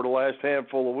job over the last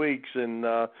handful of weeks and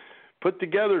put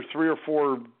together 3 or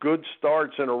 4 good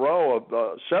starts in a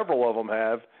row. Several of them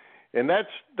have, and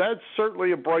that's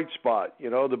certainly a bright spot. The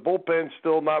bullpen's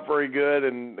still not very good,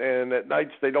 and at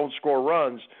nights they don't score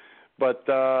runs. But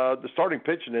the starting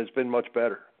pitching has been much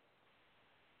better.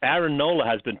 Aaron Nola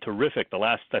has been terrific the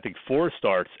last, 4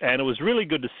 starts, and it was really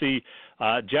good to see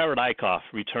Jared Eichhoff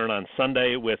return on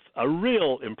Sunday with a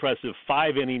real impressive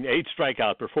 5-inning,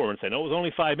 8-strikeout performance. I know it was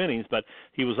only 5 innings, but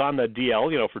he was on the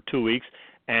DL, for 2 weeks,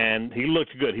 and he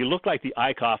looked good. He looked like the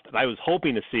Eichhoff that I was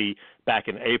hoping to see back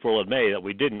in April and May that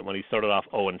we didn't when he started off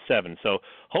 0-7. So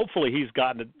hopefully he's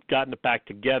gotten it back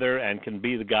together and can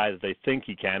be the guy that they think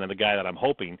he can and the guy that I'm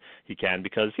hoping he can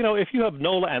because, if you have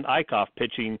Nola and Eichhoff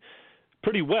pitching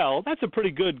pretty well, that's a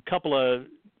pretty good couple of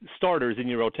starters in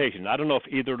your rotation. I don't know if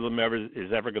either of them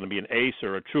is ever going to be an ace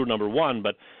or a true number 1,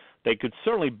 but they could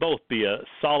certainly both be a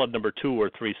solid number 2 or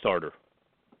 3 starter.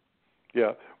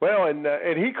 Yeah, well, and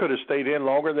he could have stayed in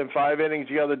longer than 5 innings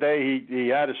the other day. He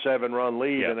had a 7-run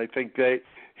lead, and I think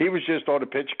he was just on a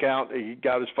pitch count. He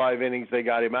got his 5 innings. They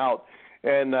got him out,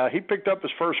 and he picked up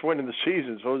his first win in the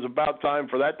season. So it was about time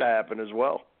for that to happen as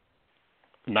well.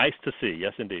 Nice to see,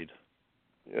 yes, indeed.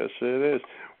 Yes, it is.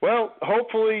 Well,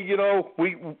 hopefully,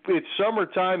 it's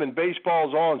summertime and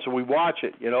baseball's on, so we watch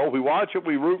it. We watch it,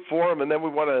 we root for them, and then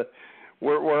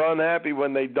we're unhappy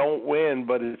when they don't win,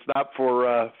 but it's not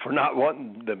for not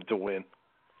wanting them to win.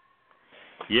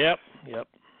 Yep.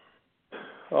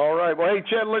 All right. Well, hey,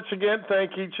 Chet, let's again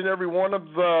thank each and every one of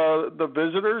the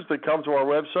visitors that come to our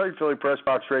website,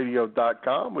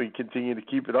 PhillyPressboxRadio.com. We continue to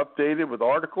keep it updated with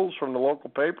articles from the local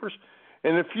papers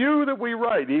and a few that we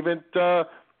write. Even,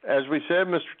 as we said,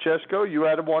 Mr. Chesko, you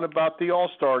had one about the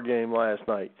All-Star game last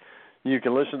night. You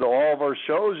can listen to all of our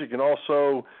shows. You can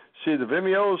also see the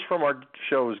Vimeos from our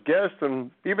show's guests, and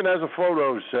even has a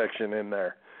photos section in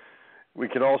there. We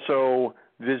can also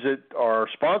visit our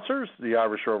sponsors, the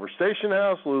Irish Rover Station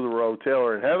House, LuLaRoe,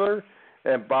 Taylor and Heather,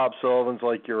 and Bob Sullivan's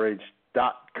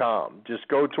LikeYourAge.com. Just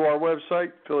go to our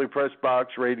website,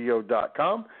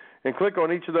 PhillyPressboxRadio.com, and click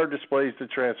on each of their displays to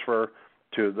transfer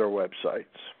to their websites.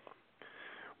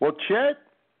 Well, Chet,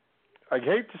 I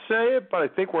hate to say it, but I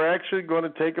think we're actually going to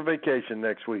take a vacation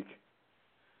next week.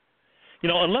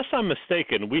 Unless I'm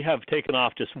mistaken, we have taken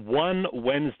off just one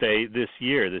Wednesday this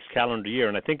calendar year,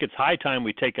 and I think it's high time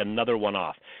we take another one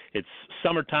off. It's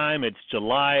summertime, it's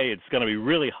July, it's going to be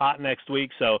really hot next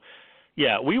week, so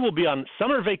yeah, we will be on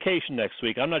summer vacation next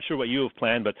week. I'm not sure what you have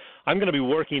planned, but I'm going to be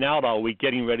working out all week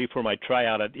getting ready for my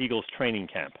tryout at Eagles training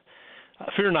camp.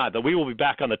 Fear not that we will be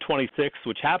back on the 26th,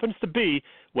 which happens to be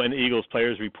when Eagles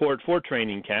players report for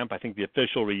training camp. I think the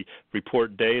official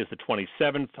report day is the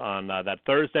 27th on that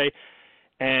Thursday.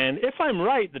 And if I'm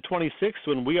right, the 26th,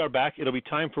 when we are back, it'll be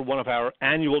time for one of our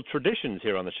annual traditions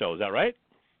here on the show. Is that right?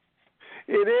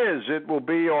 It is. It will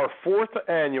be our 4th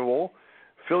annual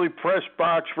Philly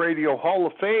Pressbox Radio Hall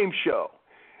of Fame show.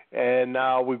 And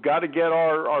we've got to get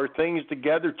our things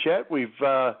together, Chet. We've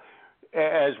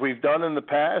as we've done in the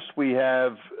past, we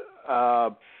have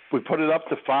We put it up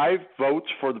to 5 votes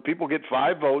for the people get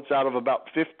 5 votes out of about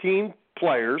 15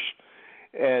 players,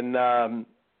 and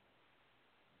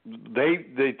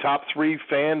the top 3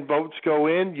 fan votes go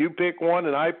in. You pick one,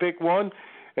 and I pick one,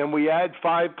 and we add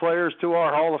 5 players to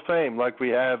our Hall of Fame like we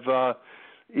have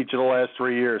each of the last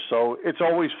 3 years. So it's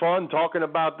always fun talking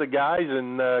about the guys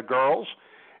and girls,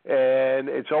 and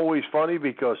it's always funny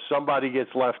because somebody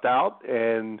gets left out,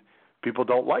 and people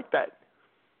don't like that.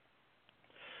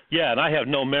 Yeah, and I have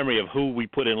no memory of who we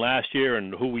put in last year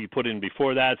and who we put in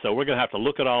before that, so we're going to have to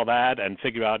look at all that and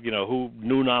figure out, who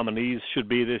new nominees should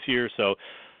be this year. So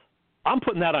I'm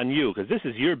putting that on you because this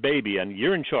is your baby and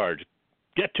you're in charge.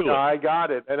 Get to it. I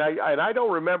got it, and I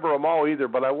don't remember them all either,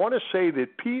 but I want to say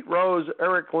that Pete Rose,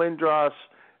 Eric Lindros,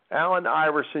 Allen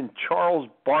Iverson, Charles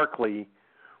Barkley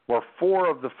were 4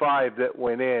 of the 5 that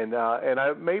went in,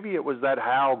 and maybe it was that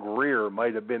Hal Greer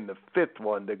might have been the 5th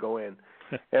one to go in.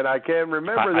 And I can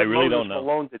remember that really Moses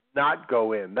Malone did not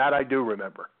go in. That I do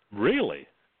remember. Really?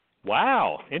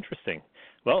 Wow. Interesting.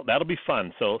 Well, that'll be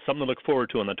fun. So something to look forward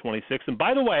to on the 26th. And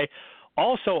by the way,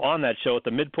 also on that show, at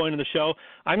the midpoint of the show,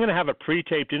 I'm going to have a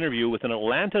pre-taped interview with an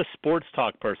Atlanta sports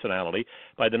talk personality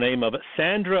by the name of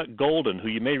Sandra Golden, who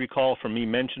you may recall from me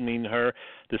mentioning her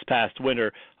this past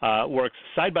winter, works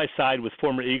side by side with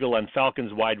former Eagle and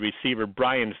Falcons wide receiver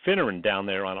Brian Finneran down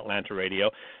there on Atlanta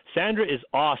radio. Sandra is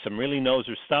awesome, really knows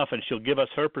her stuff, and she'll give us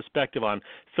her perspective on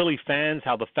Philly fans,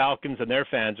 how the Falcons and their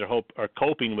fans are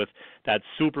coping with that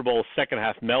Super Bowl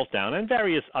second-half meltdown, and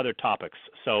various other topics.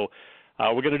 So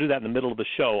we're going to do that in the middle of the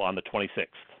show on the 26th.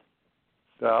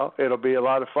 Well, it'll be a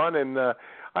lot of fun, and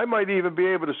I might even be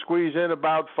able to squeeze in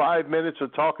about 5 minutes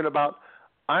of talking about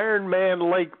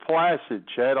Ironman Lake Placid,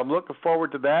 Chet. I'm looking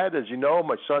forward to that. As you know,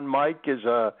 my son Mike is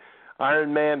a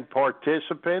Ironman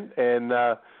participant, and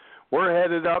we're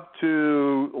headed up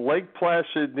to Lake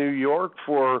Placid, New York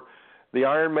for the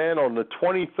Ironman on the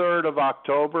 23rd of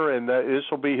October, and this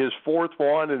will be his 4th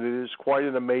one, and it is quite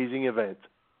an amazing event.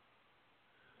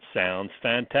 Sounds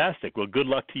fantastic. Well, good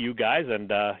luck to you guys,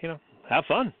 and, have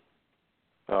fun.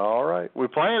 All right. We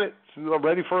plan it. We're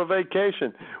ready for a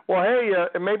vacation. Well, hey,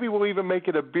 maybe we'll even make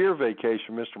it a beer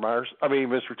vacation, Mr.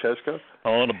 Chesko.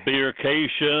 On a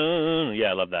beercation.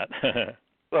 Yeah, I love that.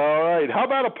 All right. How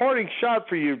about a parting shot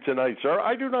for you tonight, sir?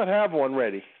 I do not have one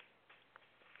ready.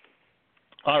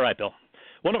 All right, Bill.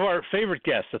 One of our favorite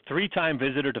guests, a 3-time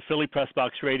visitor to Philly Pressbox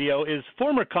Radio, is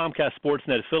former Comcast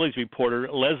Sportsnet Phillies reporter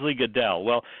Leslie Goodell.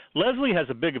 Well, Leslie has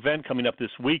a big event coming up this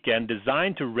weekend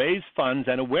designed to raise funds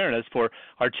and awareness for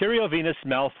arteriovenous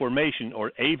malformation,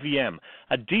 or AVM,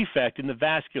 a defect in the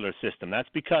vascular system. That's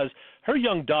because her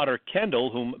young daughter, Kendall,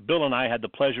 whom Bill and I had the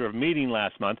pleasure of meeting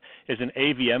last month, is an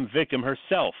AVM victim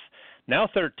herself. Now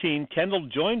 13, Kendall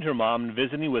joined her mom in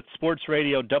visiting with Sports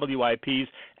Radio WIP's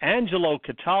Angelo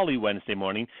Catali Wednesday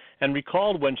morning and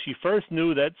recalled when she first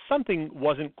knew that something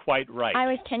wasn't quite right. I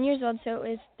was 10 years old, so it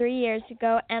was 3 years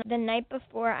ago, and the night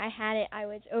before I had it, I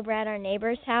was over at our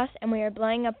neighbor's house, and we were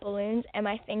blowing up balloons, and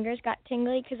my fingers got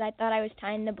tingly because I thought I was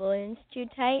tying the balloons too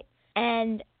tight,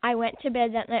 and I went to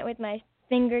bed that night with my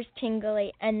fingers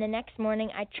tingly, and the next morning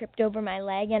I tripped over my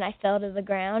leg and I fell to the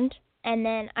ground. And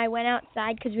then I went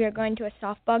outside because we were going to a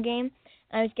softball game.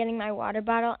 I was getting my water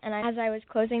bottle, and as I was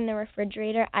closing the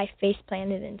refrigerator, I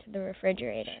face-planted into the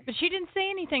refrigerator. But she didn't say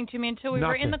anything to me until we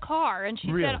were in the car, and she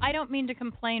said, I don't mean to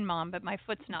complain, Mom, but my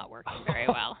foot's not working very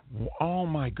well. Oh,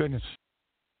 my goodness.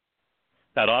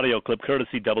 That audio clip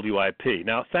courtesy WIP.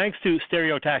 Now, thanks to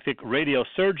stereotactic radio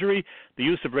surgery, the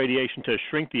use of radiation to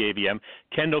shrink the AVM,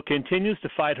 Kendall continues to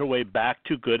fight her way back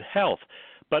to good health.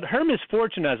 But her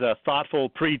misfortune as a thoughtful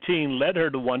preteen led her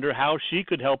to wonder how she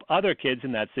could help other kids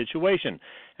in that situation.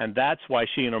 And that's why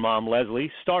she and her mom, Leslie,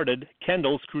 started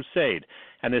Kendall's Crusade.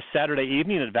 And this Saturday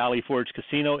evening at Valley Forge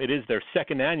Casino, it is their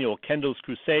 2nd annual Kendall's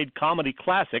Crusade Comedy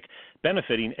Classic,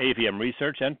 benefiting AVM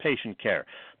research and patient care.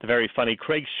 The very funny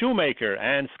Craig Shoemaker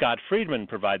and Scott Friedman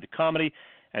provide the comedy,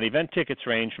 and event tickets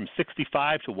range from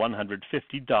 $65 to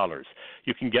 $150.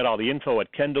 You can get all the info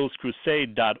at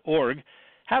kendallscrusade.org.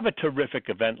 Have a terrific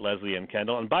event, Leslie and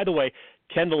Kendall. And by the way,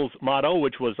 Kendall's motto,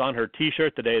 which was on her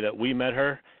T-shirt the day that we met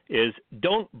her, is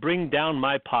 "Don't bring down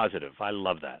my positive." I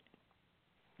love that.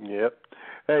 Yep.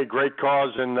 Hey, great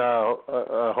cause, and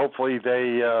hopefully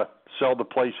they sell the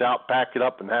place out, pack it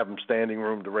up, and have them standing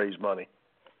room to raise money.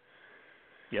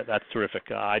 Yeah, that's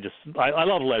terrific. I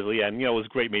love Leslie, and it was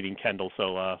great meeting Kendall.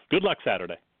 So good luck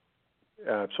Saturday.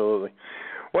 Absolutely.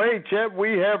 Well, hey, Chet,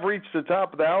 we have reached the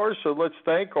top of the hour, so let's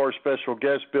thank our special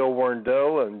guests, Bill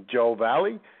Werndl and Joe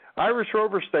Vallee, Irish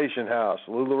Rover Station House,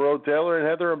 LuLaRoe Taylor, and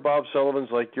Heather and Bob Sullivan's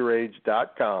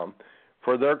LakeYourAge.com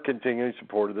for their continuing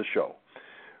support of the show.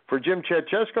 For Jim, Chet,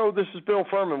 Chesko, this is Bill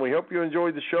Furman. We hope you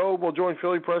enjoyed the show. We'll join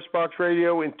Philly Pressbox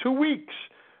Radio in 2 weeks,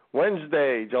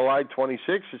 Wednesday, July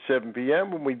 26th at 7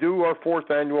 p.m. when we do our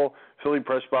 4th annual Philly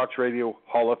Pressbox Radio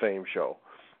Hall of Fame show.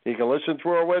 You can listen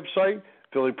through our website,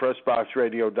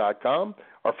 phillypressboxradio.com,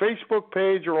 our Facebook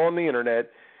page, or on the internet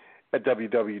at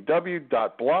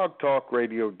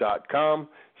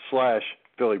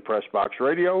www.blogtalkradio.com/Philly Pressbox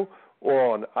Radio,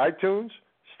 or on iTunes,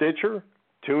 Stitcher,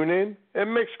 TuneIn,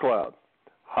 and Mixcloud.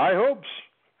 High hopes,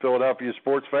 Philadelphia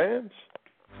sports fans.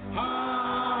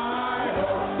 High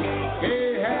hopes,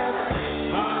 he has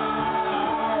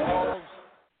high hopes.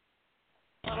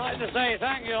 I'd like to say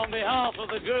thank you on behalf of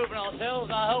the group and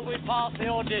ourselves. I hope we pass the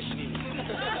auditioning.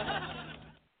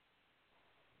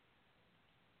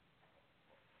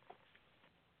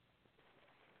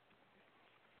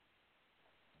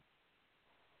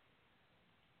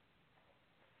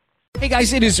 Hey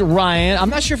guys, it is Ryan. I'm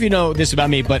not sure if you know this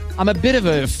about me, but I'm a bit of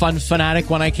a fun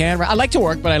fanatic when I can. I like to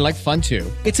work, but I like fun too.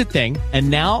 It's a thing. And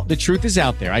now the truth is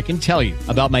out there. I can tell you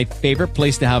about my favorite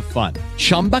place to have fun.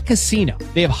 Chumba Casino.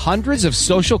 They have hundreds of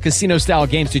social casino style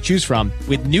games to choose from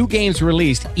with new games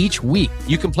released each week.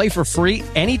 You can play for free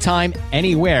anytime,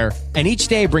 anywhere. And each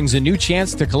day brings a new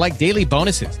chance to collect daily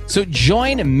bonuses. So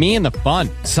join me in the fun.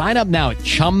 Sign up now at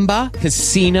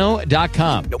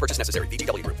ChumbaCasino.com. No purchase necessary.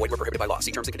 VGW Group. Void where prohibited by law.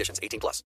 See terms and conditions. 18+.